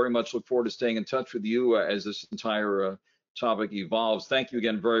 and very much look forward to staying in touch with you as this entire topic evolves. Thank you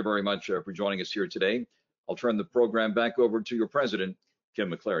again very, very much for joining us here today. I'll turn the program back over to your president,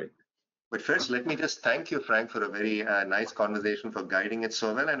 Kim McCleary. But first, let me just thank you, Frank, for a very nice conversation, for guiding it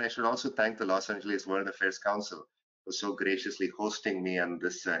so well. And I should also thank the Los Angeles World Affairs Council for so graciously hosting me on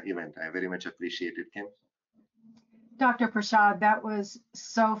this event. I very much appreciate it, Kim. Dr. Prasad, that was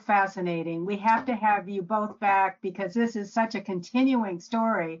so fascinating. We have to have you both back because this is such a continuing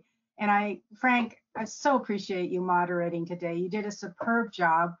story. And Frank, I so appreciate you moderating today. You did a superb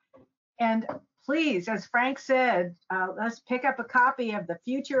job. And please, as Frank said, let's pick up a copy of The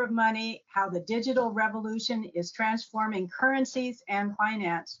Future of Money, How the Digital Revolution is Transforming Currencies and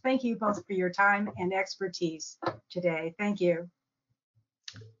Finance. Thank you both for your time and expertise today. Thank you.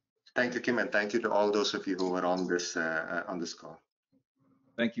 Thank you, Kim, and thank you to all those of you who were on this call.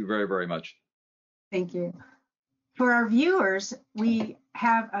 Thank you very, very much. Thank you. For our viewers, we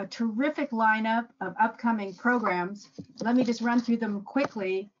have a terrific lineup of upcoming programs. Let me just run through them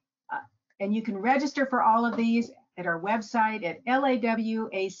quickly. And you can register for all of these at our website at lawacth.org.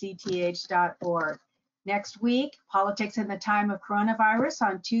 Next week, Politics in the Time of Coronavirus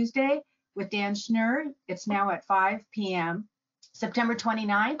on Tuesday with Dan Schnur. It's now at 5 p.m. September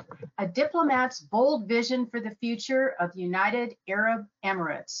 29th, A Diplomat's Bold Vision for the Future of the United Arab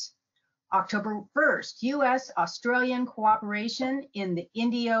Emirates. October 1st, U.S.-Australian Cooperation in the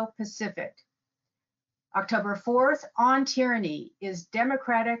Indo-Pacific. October 4th, On Tyranny, Is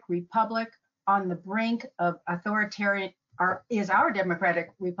Democratic Republic on the Brink of Authoritarian, or is our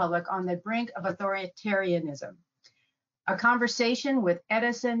Democratic Republic on the brink of authoritarianism? A conversation with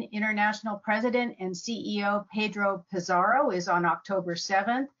Edison International President and CEO Pedro Pizarro is on October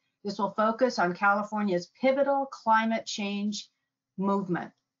 7th. This will focus on California's pivotal climate change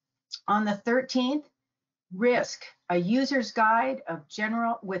movement. On the 13th, Risk, a user's guide of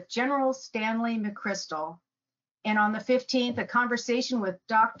General Stanley McChrystal. And on the 15th, a conversation with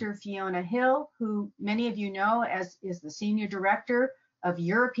Dr. Fiona Hill, who many of you know as is the Senior Director of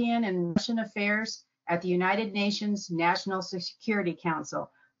European and Russian Affairs at the United Nations National Security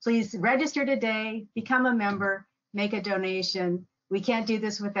Council. Please register today, become a member, make a donation. We can't do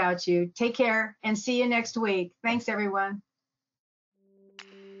this without you. Take care and see you next week. Thanks, everyone.